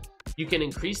prospect. You can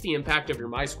increase the impact of your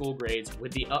My School grades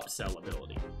with the upsell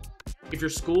ability. If your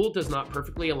school does not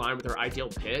perfectly align with their ideal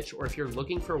pitch, or if you're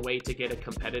looking for a way to get a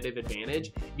competitive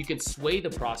advantage, you can sway the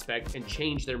prospect and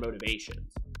change their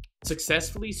motivations.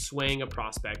 Successfully swaying a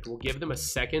prospect will give them a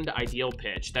second ideal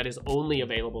pitch that is only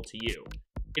available to you.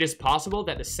 It is possible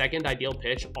that the second ideal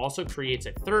pitch also creates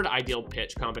a third ideal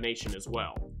pitch combination as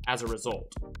well, as a result.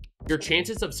 Your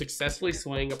chances of successfully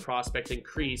swaying a prospect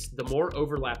increase the more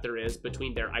overlap there is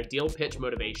between their ideal pitch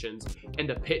motivations and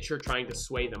the pitch you're trying to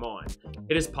sway them on.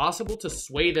 It is possible to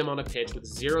sway them on a pitch with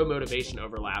 0 motivation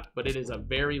overlap, but it is a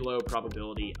very low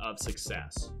probability of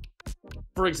success.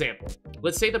 For example,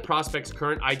 let's say the prospect's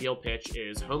current ideal pitch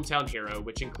is Hometown Hero,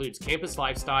 which includes campus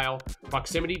lifestyle,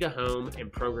 proximity to home,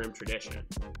 and program tradition.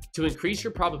 To increase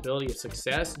your probability of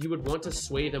success, you would want to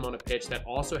sway them on a pitch that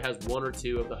also has 1 or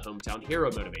 2 of the Hometown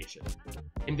Hero motivation.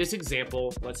 In this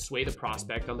example, let's sway the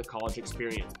prospect on the college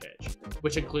experience pitch,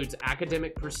 which includes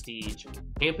academic prestige,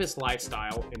 campus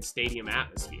lifestyle, and stadium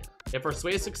atmosphere. If our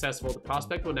sway is successful, the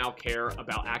prospect will now care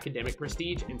about academic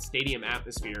prestige and stadium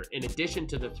atmosphere in addition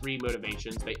to the 3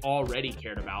 motivations they already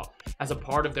cared about as a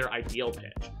part of their ideal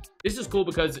pitch. This is cool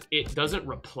because it doesn't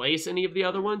replace any of the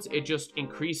other ones, it just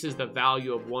increases the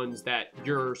value of ones that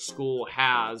your school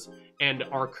has and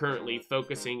are currently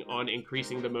focusing on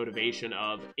increasing the motivation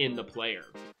of in the player.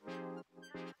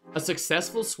 A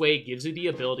successful sway gives you the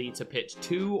ability to pitch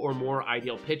 2 or more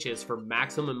ideal pitches for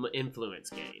maximum influence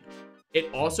gain. It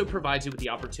also provides you with the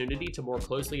opportunity to more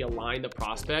closely align the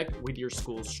prospect with your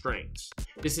school's strengths.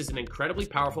 This is an incredibly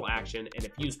powerful action, and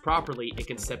if used properly, it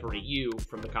can separate you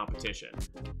from the competition.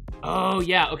 Oh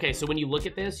yeah, okay, so when you look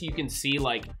at this, you can see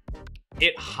like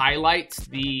it highlights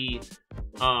the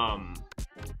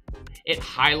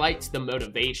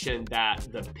motivation that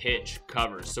the pitch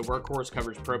covers. So Workhorse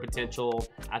covers pro potential,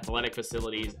 athletic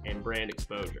facilities, and brand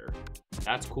exposure.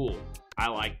 That's cool. I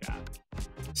like that.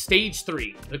 Stage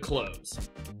 3, the close.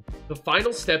 The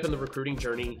final step in the recruiting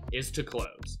journey is to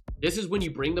close. This is when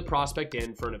you bring the prospect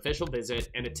in for an official visit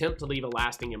and attempt to leave a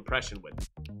lasting impression with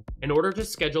them. In order to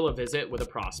schedule a visit with a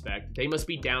prospect, they must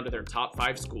be down to their top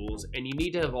 5 schools, and you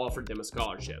need to have offered them a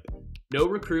scholarship. No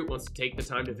recruit wants to take the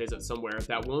time to visit somewhere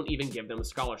that won't even give them a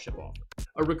scholarship offer.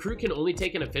 A recruit can only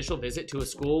take an official visit to a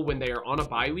school when they are on a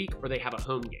bye week or they have a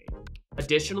home game.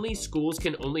 Additionally, schools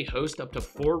can only host up to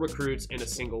 4 recruits in a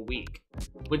single week.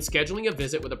 When scheduling a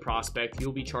visit with a prospect, you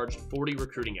will be charged 40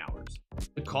 recruiting hours.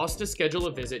 The cost to schedule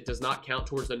a visit does not count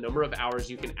towards the number of hours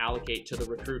you can allocate to the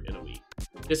recruit in a week.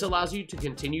 This allows you to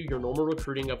continue your normal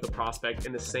recruiting of the prospect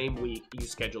in the same week you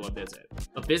schedule a visit.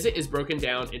 A visit is broken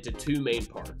down into 2 main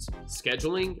parts: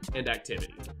 scheduling and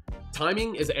activity.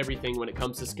 Timing is everything when it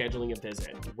comes to scheduling a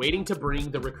visit. Waiting to bring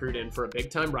the recruit in for a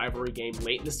big-time rivalry game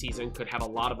late in the season could have a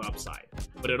lot of upside,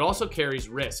 but it also carries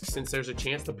risk since there's a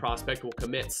chance the prospect will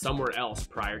commit somewhere else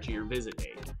prior to your visit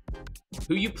date.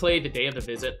 Who you play the day of the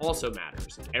visit also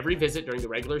matters. Every visit during the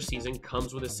regular season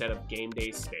comes with a set of game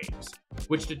day stakes,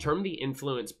 which determine the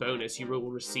influence bonus you will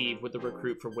receive with the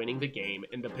recruit for winning the game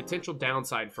and the potential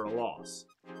downside for a loss.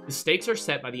 The stakes are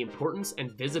set by the importance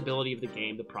and visibility of the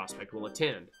game the prospect will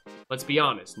attend. Let's be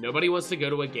honest, nobody wants to go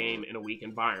to a game in a weak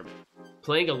environment.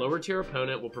 Playing a lower tier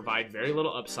opponent will provide very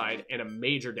little upside and a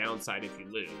major downside if you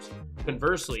lose.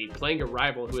 Conversely, playing a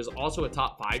rival who is also a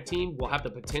top 5 team will have the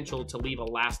potential to leave a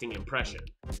lasting impression.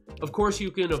 Of course,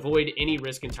 you can avoid any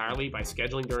risk entirely by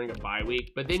scheduling during a bye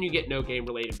week, but then you get no game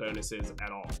related bonuses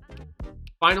at all.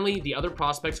 Finally, the other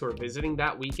prospects who are visiting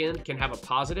that weekend can have a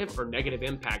positive or negative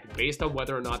impact based on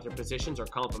whether or not their positions are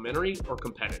complementary or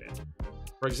competitive.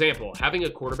 For example, having a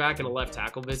quarterback and a left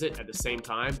tackle visit at the same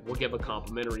time will give a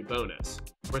complimentary bonus,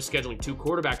 where scheduling 2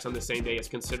 quarterbacks on the same day is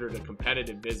considered a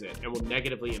competitive visit and will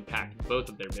negatively impact both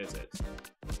of their visits.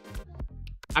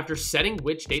 After setting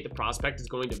which date the prospect is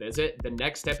going to visit, the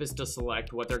next step is to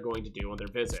select what they're going to do on their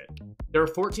visit. There are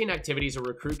 14 activities a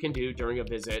recruit can do during a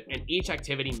visit, and each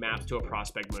activity maps to a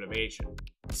prospect motivation.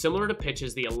 Similar to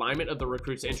pitches, the alignment of the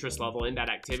recruit's interest level in that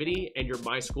activity and your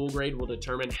My School grade will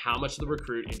determine how much the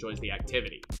recruit enjoys the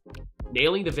activity.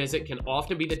 Nailing the visit can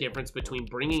often be the difference between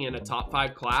bringing in a top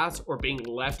 5 class or being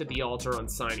left at the altar on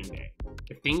signing day.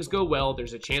 If things go well,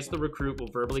 there's a chance the recruit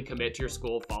will verbally commit to your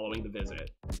school following the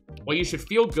visit. While you should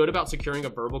feel good about securing a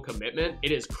verbal commitment,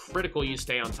 it is critical you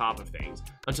stay on top of things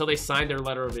until they sign their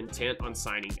letter of intent on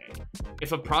signing day.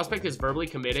 If a prospect is verbally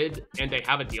committed and they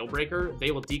have a deal breaker,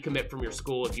 they will decommit from your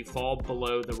school if you fall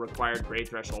below the required grade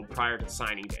threshold prior to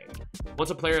signing day.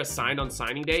 Once a player is signed on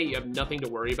signing day, you have nothing to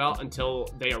worry about until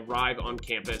they arrive on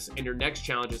campus, and your next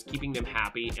challenge is keeping them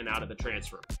happy and out of the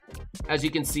transfer. As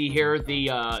you can see here,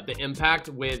 the impact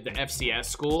with the FCS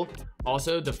school.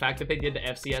 Also, the fact that they did the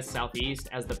FCS Southeast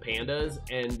as the Pandas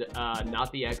and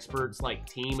not the Experts like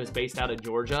team is based out of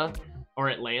Georgia or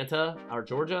Atlanta or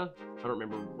Georgia. I don't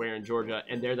remember where in Georgia,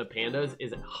 and they're the Pandas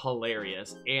is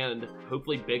hilarious, and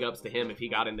hopefully big ups to him if he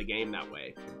got in the game that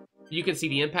way. You can see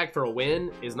the impact for a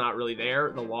win is not really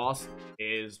there. The loss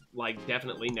is like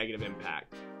definitely negative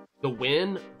impact. The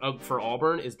win for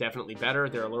Auburn is definitely better.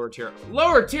 They're a lower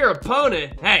tier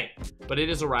opponent. Hey, but it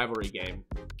is a rivalry game.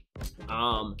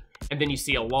 And then you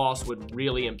see a loss would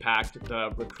really impact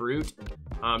the recruit.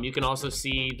 You can also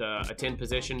see the attend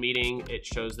position meeting. It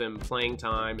shows them playing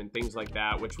time and things like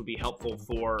that, which would be helpful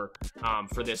for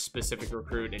this specific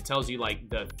recruit. It tells you like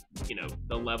the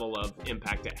level of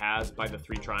impact it has by the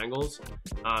 3 triangles.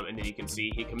 And then you can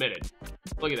see he committed.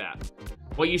 Look at that.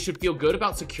 While you should feel good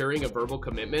about securing a verbal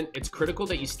commitment, it's critical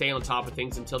that you stay on top of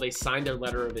things until they sign their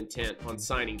letter of intent on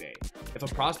signing day. If a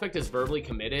prospect is verbally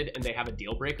committed and they have a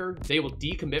deal breaker, they will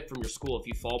decommit from your school if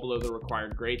you fall below the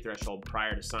required grade threshold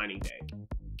prior to signing day.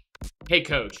 Hey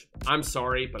coach, I'm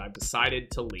sorry, but I've decided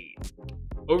to leave.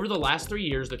 Over the last 3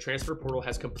 years, the transfer portal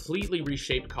has completely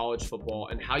reshaped college football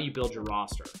and how you build your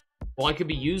roster. While it can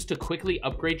be used to quickly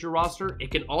upgrade your roster,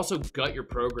 it can also gut your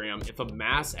program if a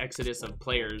mass exodus of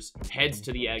players heads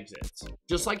to the exits.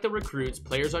 Just like the recruits,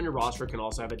 players on your roster can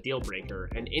also have a deal breaker,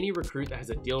 and any recruit that has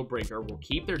a deal breaker will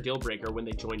keep their deal breaker when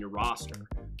they join your roster.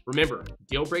 Remember,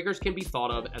 deal breakers can be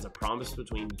thought of as a promise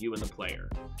between you and the player.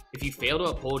 If you fail to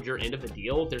uphold your end of the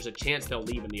deal, there's a chance they'll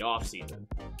leave in the offseason.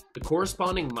 The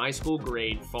corresponding My School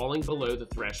grade falling below the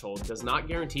threshold does not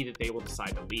guarantee that they will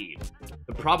decide to leave.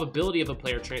 The probability of a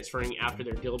player transferring after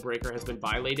their deal breaker has been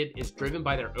violated is driven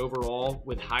by their overall,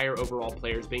 with higher overall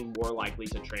players being more likely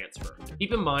to transfer.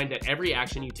 Keep in mind that every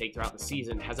action you take throughout the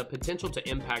season has a potential to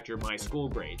impact your My School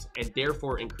grades and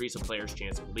therefore increase a player's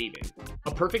chance of leaving.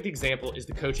 A perfect example is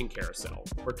the coaching carousel,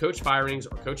 where coach firings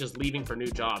or coaches leaving for new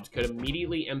jobs could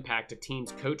immediately impact a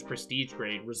team's coach prestige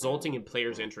grade, resulting in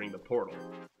players entering the portal.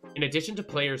 In addition to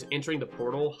players entering the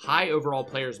portal, high overall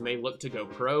players may look to go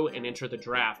pro and enter the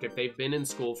draft if they've been in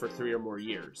school for 3 or more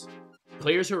years.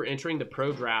 Players who are entering the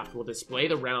pro draft will display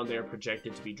the round they are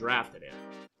projected to be drafted in.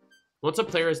 Once a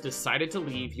player has decided to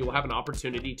leave, you will have an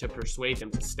opportunity to persuade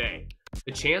them to stay.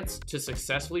 The chance to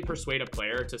successfully persuade a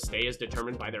player to stay is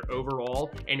determined by their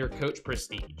overall and your coach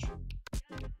prestige.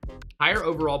 Higher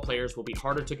overall players will be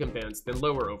harder to convince than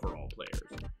lower overall players.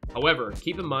 However,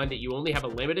 keep in mind that you only have a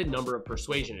limited number of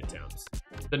persuasion attempts.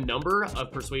 The number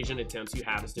of persuasion attempts you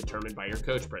have is determined by your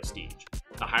coach prestige.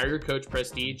 The higher your coach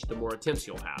prestige, the more attempts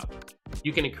you'll have.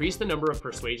 You can increase the number of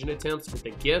persuasion attempts with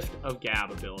the gift of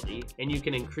gab ability, and you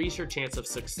can increase your chance of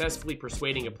successfully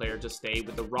persuading a player to stay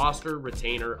with the roster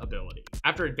retainer ability.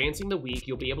 After advancing the week,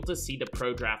 you'll be able to see the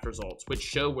pro draft results, which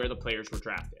show where the players were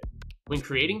drafted. When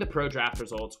creating the pro draft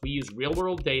results, we use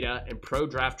real-world data and pro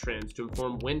draft trends to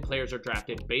inform when players are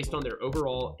drafted based on their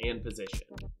overall and position.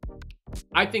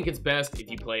 I think it's best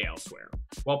if you play elsewhere.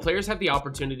 While players have the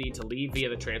opportunity to leave via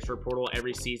the transfer portal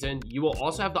every season, you will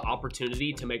also have the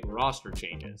opportunity to make roster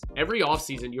changes. Every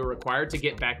offseason, you're required to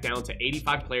get back down to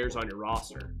 85 players on your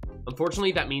roster.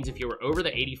 Unfortunately, that means if you are over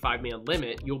the 85-man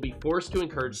limit, you'll be forced to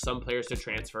encourage some players to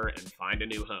transfer and find a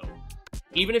new home.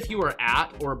 Even if you are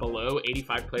at or below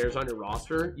 85 players on your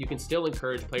roster, you can still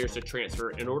encourage players to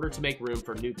transfer in order to make room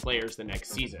for new players the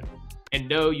next season. And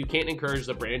no, you can't encourage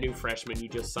the brand new freshman you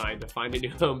just signed to find a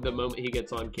new home the moment he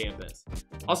gets on campus.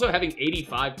 Also, having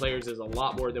 85 players is a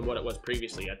lot more than what it was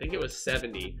previously. I think it was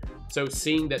 70. So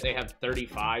seeing that they have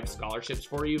 35 scholarships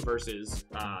for you versus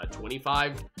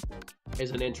 25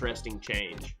 is an interesting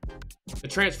change. The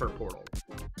transfer portal.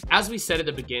 As we said at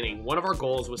the beginning, one of our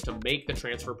goals was to make the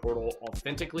transfer portal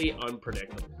authentically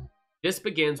unpredictable. This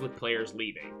begins with players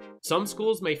leaving. Some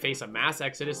schools may face a mass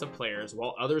exodus of players,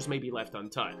 while others may be left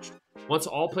untouched. Once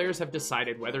all players have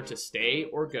decided whether to stay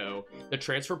or go, the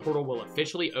transfer portal will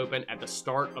officially open at the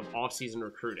start of off-season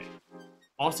recruiting.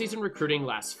 Off-season recruiting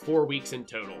lasts 4 weeks in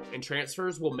total, and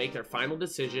transfers will make their final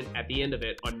decision at the end of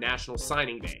it on National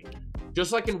Signing Day.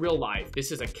 Just like in real life,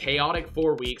 this is a chaotic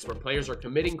 4 weeks where players are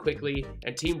committing quickly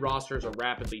and team rosters are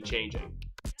rapidly changing.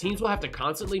 Teams will have to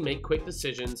constantly make quick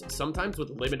decisions, sometimes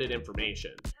with limited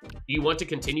information. Do you want to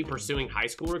continue pursuing high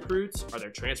school recruits? Are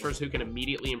there transfers who can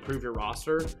immediately improve your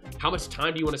roster? How much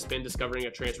time do you want to spend discovering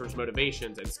a transfer's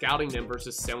motivations and scouting them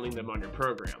versus selling them on your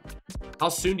program? How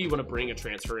soon do you want to bring a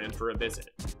transfer in for a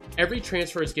visit? Every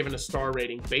transfer is given a star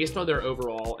rating based on their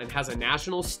overall and has a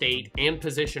national, state, and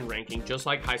position ranking just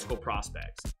like high school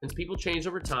prospects. Since people change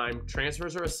over time,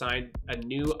 transfers are assigned a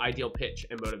new ideal pitch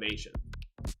and motivation.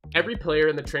 Every player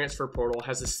in the transfer portal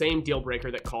has the same deal breaker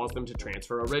that caused them to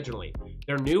transfer originally.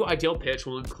 Their new ideal pitch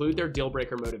will include their deal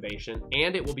breaker motivation,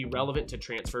 and it will be relevant to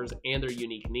transfers and their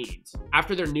unique needs.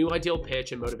 After their new ideal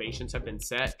pitch and motivations have been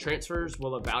set, transfers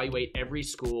will evaluate every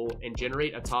school and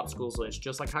generate a top schools list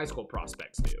just like high school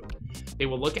prospects do. They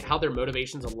will look at how their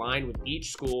motivations align with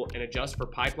each school and adjust for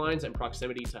pipelines and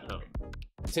proximity to home.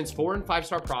 Since 4- and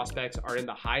 5-star prospects are in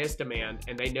the highest demand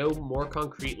and they know more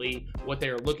concretely what they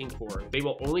are looking for, they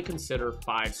will only consider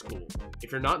 5 schools.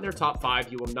 If you're not in their top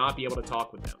 5, you will not be able to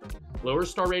talk with them. Lower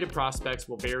star rated prospects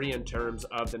will vary in terms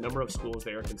of the number of schools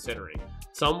they are considering.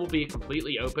 Some will be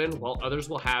completely open, while others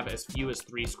will have as few as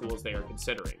 3 schools they are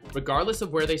considering. Regardless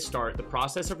of where they start, the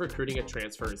process of recruiting a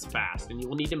transfer is fast, and you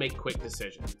will need to make quick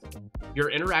decisions. Your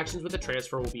interactions with a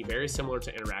transfer will be very similar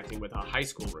to interacting with a high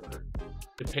school recruit.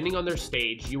 Depending on their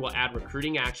stage, you will add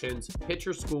recruiting actions, pitch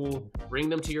your school, bring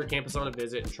them to your campus on a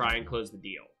visit, and try and close the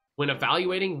deal. When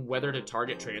evaluating whether to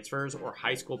target transfers or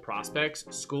high school prospects,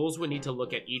 schools would need to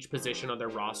look at each position on their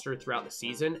roster throughout the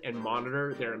season and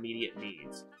monitor their immediate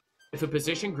needs. If a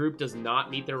position group does not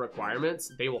meet their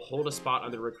requirements, they will hold a spot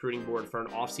on the recruiting board for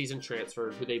an off-season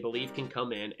transfer who they believe can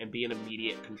come in and be an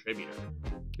immediate contributor.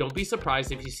 Don't be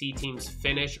surprised if you see teams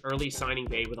finish early signing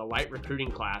day with a light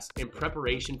recruiting class in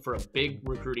preparation for a big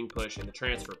recruiting push in the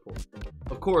transfer portal.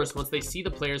 Of course, once they see the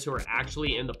players who are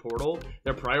actually in the portal,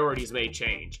 their priorities may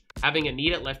change. Having a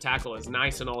need at left tackle is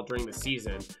nice and all during the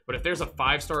season, but if there's a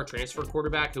 5-star transfer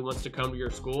quarterback who wants to come to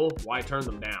your school, why turn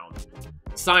them down?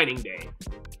 Signing day.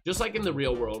 Just like in the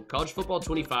real world, College Football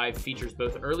 25 features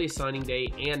both early signing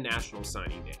day and national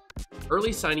signing day.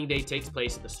 Early signing day takes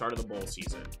place at the start of the bowl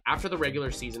season, after the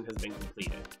regular season has been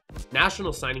completed.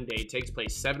 National signing day takes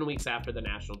place 7 weeks after the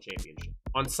national championship.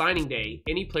 On signing day,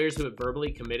 any players who have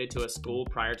verbally committed to a school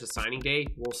prior to signing day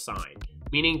will sign,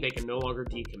 meaning they can no longer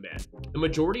decommit. The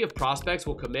majority of prospects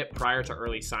will commit prior to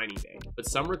early signing day, but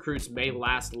some recruits may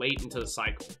last late into the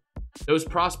cycle. Those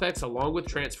prospects, along with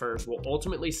transfers, will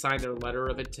ultimately sign their letter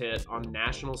of intent on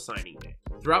National Signing Day.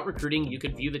 Throughout recruiting, you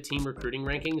can view the team recruiting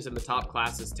rankings in the Top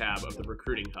Classes tab of the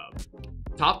Recruiting Hub.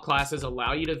 Top Classes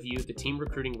allow you to view the team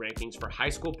recruiting rankings for high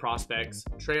school prospects,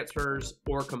 transfers,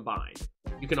 or combined.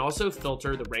 You can also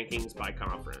filter the rankings by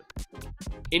conference.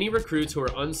 Any recruits who are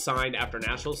unsigned after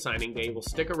National Signing Day will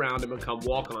stick around and become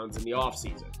walk-ons in the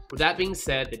offseason. With that being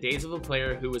said, the days of a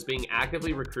player who was being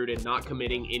actively recruited not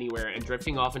committing anywhere and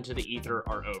drifting off into the ether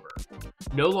are over.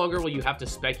 No longer will you have to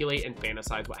speculate and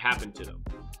fantasize what happened to them.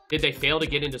 Did they fail to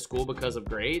get into school because of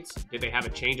grades? Did they have a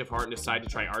change of heart and decide to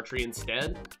try archery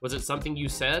instead? Was it something you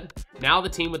said? Now the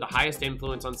team with the highest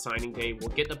influence on signing day will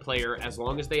get the player as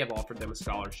long as they have offered them a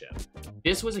scholarship.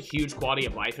 This was a huge quality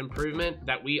of life improvement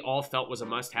that we all felt was a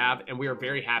must-have, and we are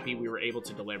very happy we were able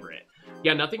to deliver it.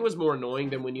 Yeah, nothing was more annoying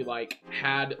than when you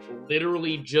had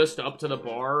literally just up to the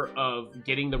bar of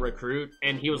getting the recruit,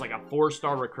 and he was like a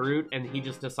 4-star recruit, and he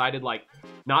just decided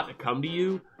not to come to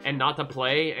you and not to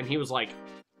play, and he was like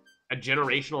a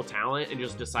generational talent and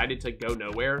just decided to go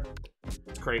nowhere.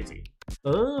 It's crazy.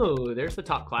 Oh, there's the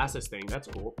Top Classes thing. That's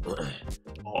cool.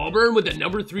 Auburn with the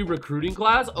number 3 recruiting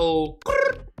class? Oh,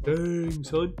 dang,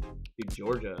 son. Dude,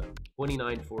 Georgia,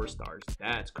 29 4-stars.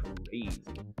 That's crazy.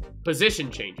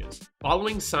 Position changes.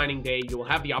 Following signing day, you will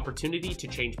have the opportunity to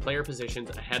change player positions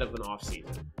ahead of an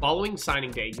offseason. Following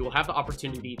signing day, you will have the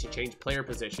opportunity to change player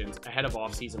positions ahead of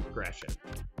offseason progression.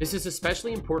 This is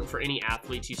especially important for any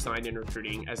athletes you signed in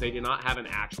recruiting, as they do not have an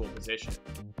actual position.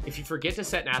 If you forget to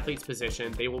set an athlete's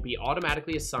position, they will be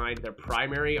automatically assigned their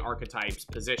primary archetype's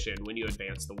position when you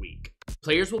advance the week.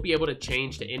 Players will be able to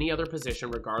change to any other position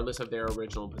regardless of their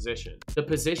original position. The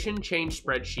position change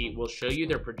spreadsheet will show you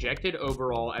their projected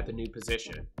overall at the new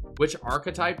position, which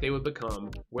archetype they would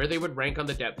become, where they would rank on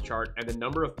the depth chart, and the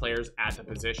number of players at the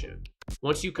position.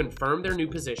 Once you confirm their new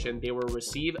position, they will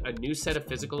receive a new set of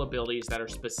physical abilities that are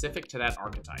specific to that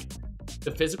archetype.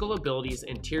 The physical abilities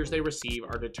and tiers they receive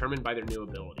are determined by their new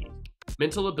abilities.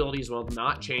 Mental abilities will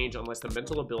not change unless the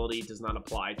mental ability does not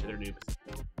apply to their new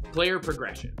position. Player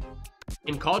progression.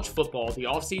 In college football, the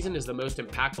offseason is the most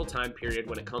impactful time period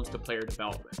when it comes to player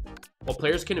development. While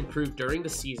players can improve during the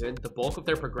season, the bulk of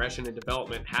their progression and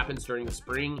development happens during the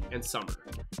spring and summer.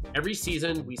 Every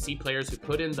season, we see players who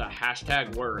put in the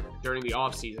hashtag work during the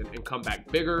offseason and come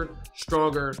back bigger,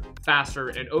 stronger, faster,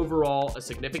 and overall a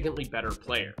significantly better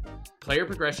player. Player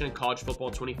progression in College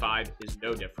Football 25 is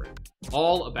no different.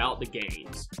 All about the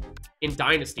gains. In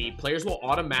Dynasty, players will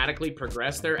automatically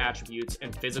progress their attributes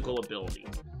and physical abilities.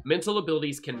 Mental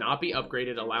abilities cannot be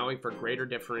upgraded, allowing for greater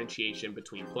differentiation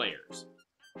between players.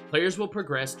 Players will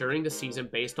progress during the season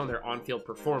based on their on-field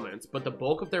performance, but the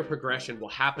bulk of their progression will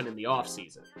happen in the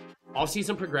off-season.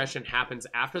 Off-season progression happens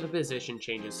after the position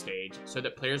changes stage, so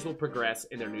that players will progress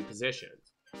in their new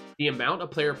positions. The amount a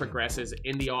player progresses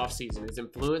in the off-season is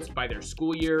influenced by their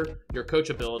school year, your coach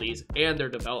abilities, and their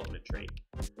development trait.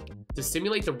 To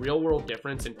simulate the real-world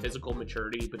difference in physical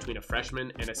maturity between a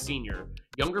freshman and a senior,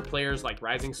 younger players like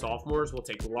rising sophomores will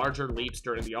take larger leaps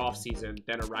during the offseason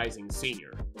than a rising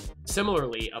senior.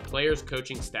 Similarly, a player's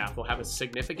coaching staff will have a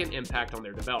significant impact on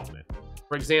their development.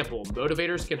 For example,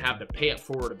 motivators can have the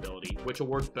pay-it-forward ability, which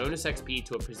awards bonus XP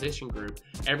to a position group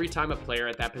every time a player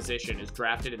at that position is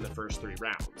drafted in the first 3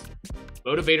 rounds.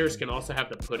 Motivators can also have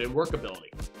the put-in-work ability,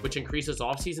 which increases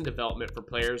off-season development for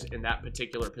players in that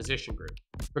particular position group.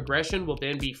 Progression will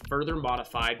then be further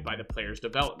modified by the player's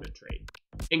development trait.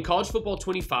 In College Football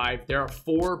 25, there are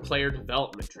 4 player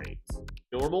development traits.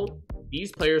 Normal,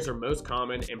 these players are most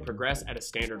common and progress at a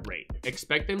standard rate.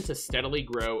 Expect them to steadily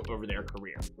grow over their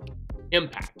career.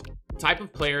 Impact, the type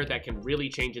of player that can really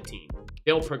change a team.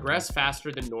 They'll progress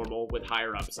faster than normal with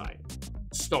higher upside.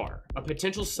 Star, a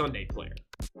potential Sunday player.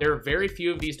 There are very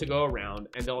few of these to go around,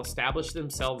 and they'll establish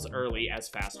themselves early as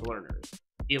fast learners.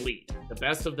 Elite, the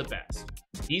best of the best.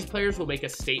 These players will make a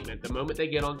statement the moment they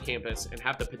get on campus and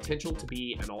have the potential to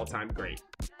be an all-time great.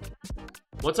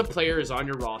 Once a player is on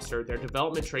your roster, their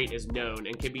development trait is known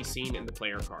and can be seen in the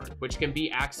player card, which can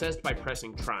be accessed by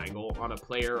pressing triangle on a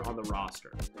player on the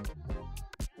roster.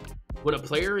 When a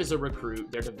player is a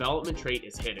recruit, their development trait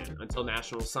is hidden until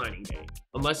National Signing Day,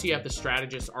 unless you have the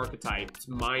strategist archetype's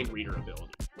mind reader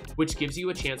ability, which gives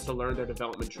you a chance to learn their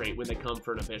development trait when they come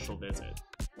for an official visit.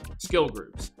 Skill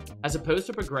groups. As opposed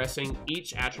to progressing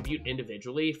each attribute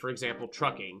individually, for example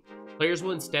trucking, players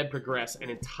will instead progress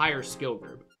an entire skill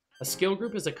group. A skill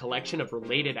group is a collection of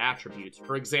related attributes.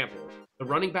 For example, the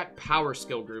running back power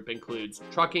skill group includes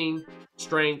trucking,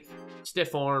 strength,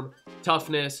 stiff arm,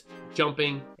 toughness,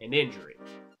 jumping, and injury.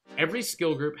 Every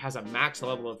skill group has a max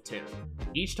level of 10.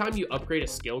 Each time you upgrade a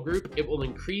skill group, it will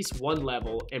increase 1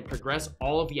 level and progress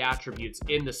all of the attributes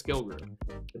in the skill group.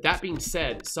 With that being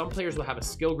said, some players will have a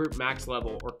skill group max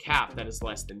level or cap that is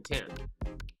less than 10.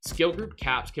 Skill group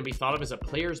caps can be thought of as a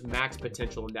player's max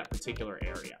potential in that particular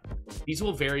area. These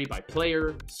will vary by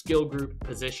player, skill group,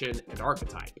 position, and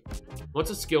archetype.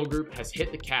 Once a skill group has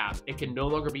hit the cap, it can no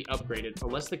longer be upgraded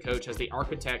unless the coach has the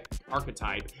archetype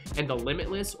and the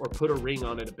limitless or put a ring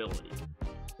on it ability.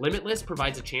 Limitless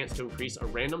provides a chance to increase a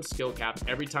random skill cap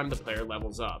every time the player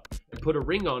levels up, and put a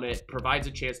ring on it provides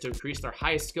a chance to increase their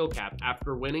highest skill cap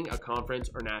after winning a conference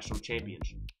or national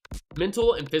championship.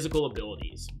 Mental and physical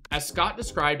abilities. As Scott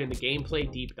described in the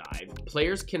gameplay deep dive,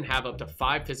 players can have up to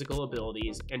 5 physical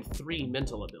abilities and 3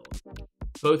 mental abilities.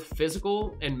 Both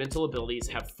physical and mental abilities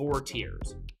have 4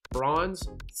 tiers: bronze,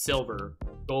 silver,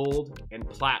 gold, and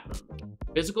platinum.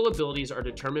 Physical abilities are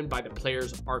determined by the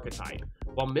player's archetype,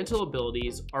 while mental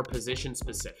abilities are position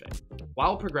specific.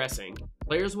 While progressing,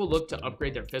 players will look to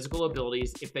upgrade their physical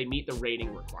abilities if they meet the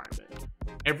rating requirement.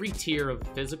 Every tier of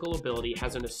physical ability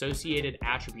has an associated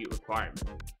attribute requirement.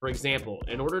 For example,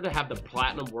 in order to have the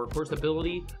platinum workhorse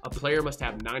ability, a player must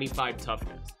have 95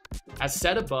 toughness. As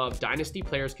said above, Dynasty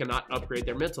players cannot upgrade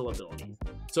their mental abilities.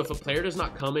 So if a player does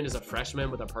not come in as a freshman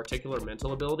with a particular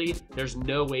mental ability, there's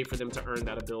no way for them to earn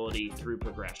that ability through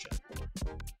progression.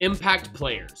 Impact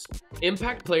players.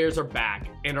 Impact players are back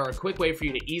and are a quick way for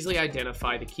you to easily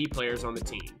identify the key players on the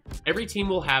team. Every team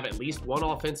will have at least 1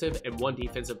 offensive and 1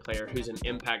 defensive player who's an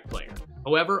impact player.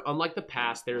 However, unlike the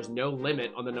past, there is no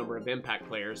limit on the number of impact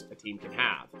players a team can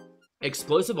have.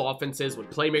 Explosive offenses with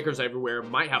playmakers everywhere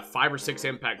might have 5 or 6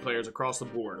 impact players across the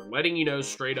board, letting you know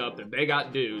straight up that they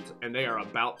got dudes and they are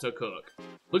about to cook.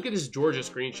 Look at this Georgia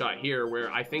screenshot here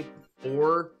where I think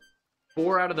 3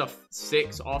 out of the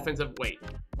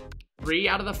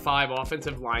 5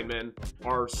 offensive linemen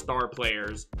are star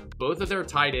players. Both of their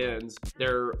tight ends,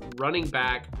 their running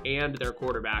back, and their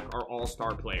quarterback are all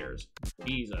star players.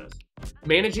 Jesus.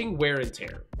 Managing wear and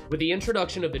tear. With the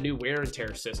introduction of the new wear and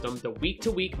tear system, the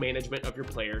week-to-week management of your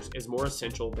players is more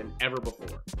essential than ever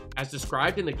before. As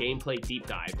described in the gameplay deep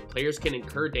dive, players can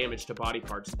incur damage to body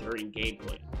parts during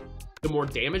gameplay. The more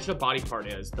damaged a body part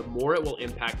is, the more it will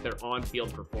impact their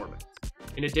on-field performance.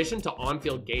 In addition to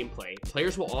on-field gameplay,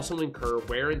 players will also incur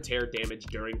wear and tear damage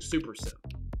during Super Sim.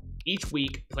 Each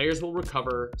week, players will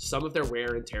recover some of their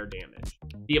wear and tear damage.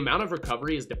 The amount of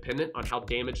recovery is dependent on how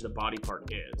damaged the body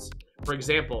part is. For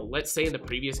example, let's say in the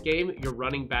previous game, your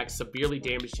running back severely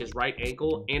damaged his right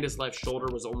ankle and his left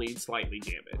shoulder was only slightly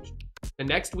damaged. The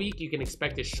next week, you can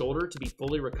expect his shoulder to be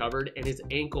fully recovered and his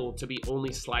ankle to be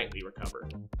only slightly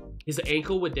recovered. His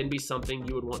ankle would then be something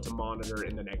you would want to monitor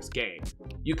in the next game.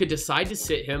 You could decide to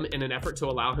sit him in an effort to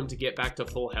allow him to get back to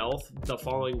full health the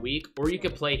following week, or you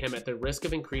could play him at the risk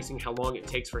of increasing how long it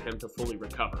takes for him to fully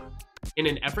recover. In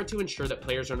an effort to ensure that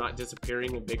players are not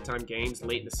disappearing in big-time games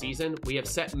late in the season, we have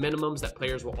set minimums that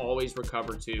players will always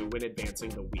recover to when advancing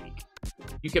the week.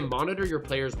 You can monitor your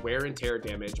players' wear and tear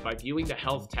damage by viewing the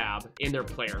health tab in their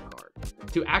player card.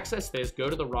 To access this, go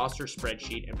to the roster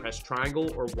spreadsheet and press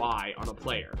triangle or Y on a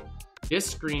player. This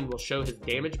screen will show his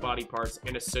damaged body parts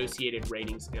and associated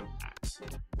ratings impacts.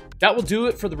 That will do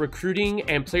it for the recruiting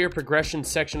and player progression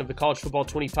section of the College Football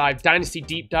 25 Dynasty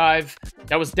Deep Dive.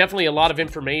 That was definitely a lot of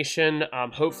information.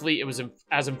 Hopefully it was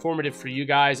as informative for you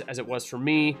guys as it was for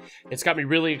me. It's got me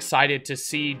really excited to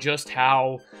see just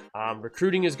how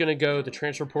recruiting is going to go, the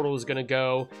transfer portal is going to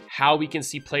go, how we can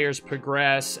see players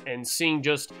progress, and seeing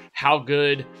just how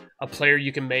good a player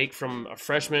you can make from a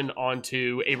freshman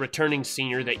onto a returning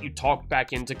senior that you talked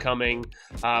back into coming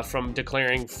from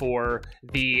declaring for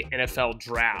the NFL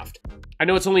draft. I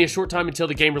know it's only a short time until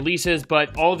the game releases,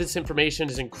 but all of this information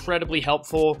is incredibly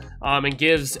helpful and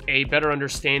gives a better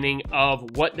understanding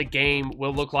of what the game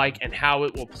will look like and how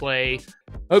it will play.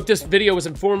 I hope this video was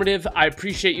informative. I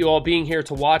appreciate you all being here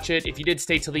to watch it. If you did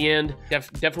stay till the end,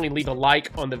 definitely leave a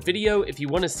like on the video. If you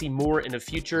want to see more in the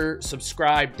future,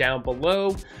 subscribe down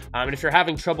below. And if you're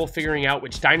having trouble figuring out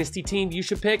which Dynasty team you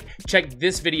should pick, check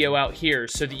this video out here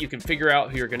so that you can figure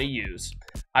out who you're going to use.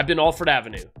 I've been Alfred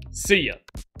Avenue. See ya.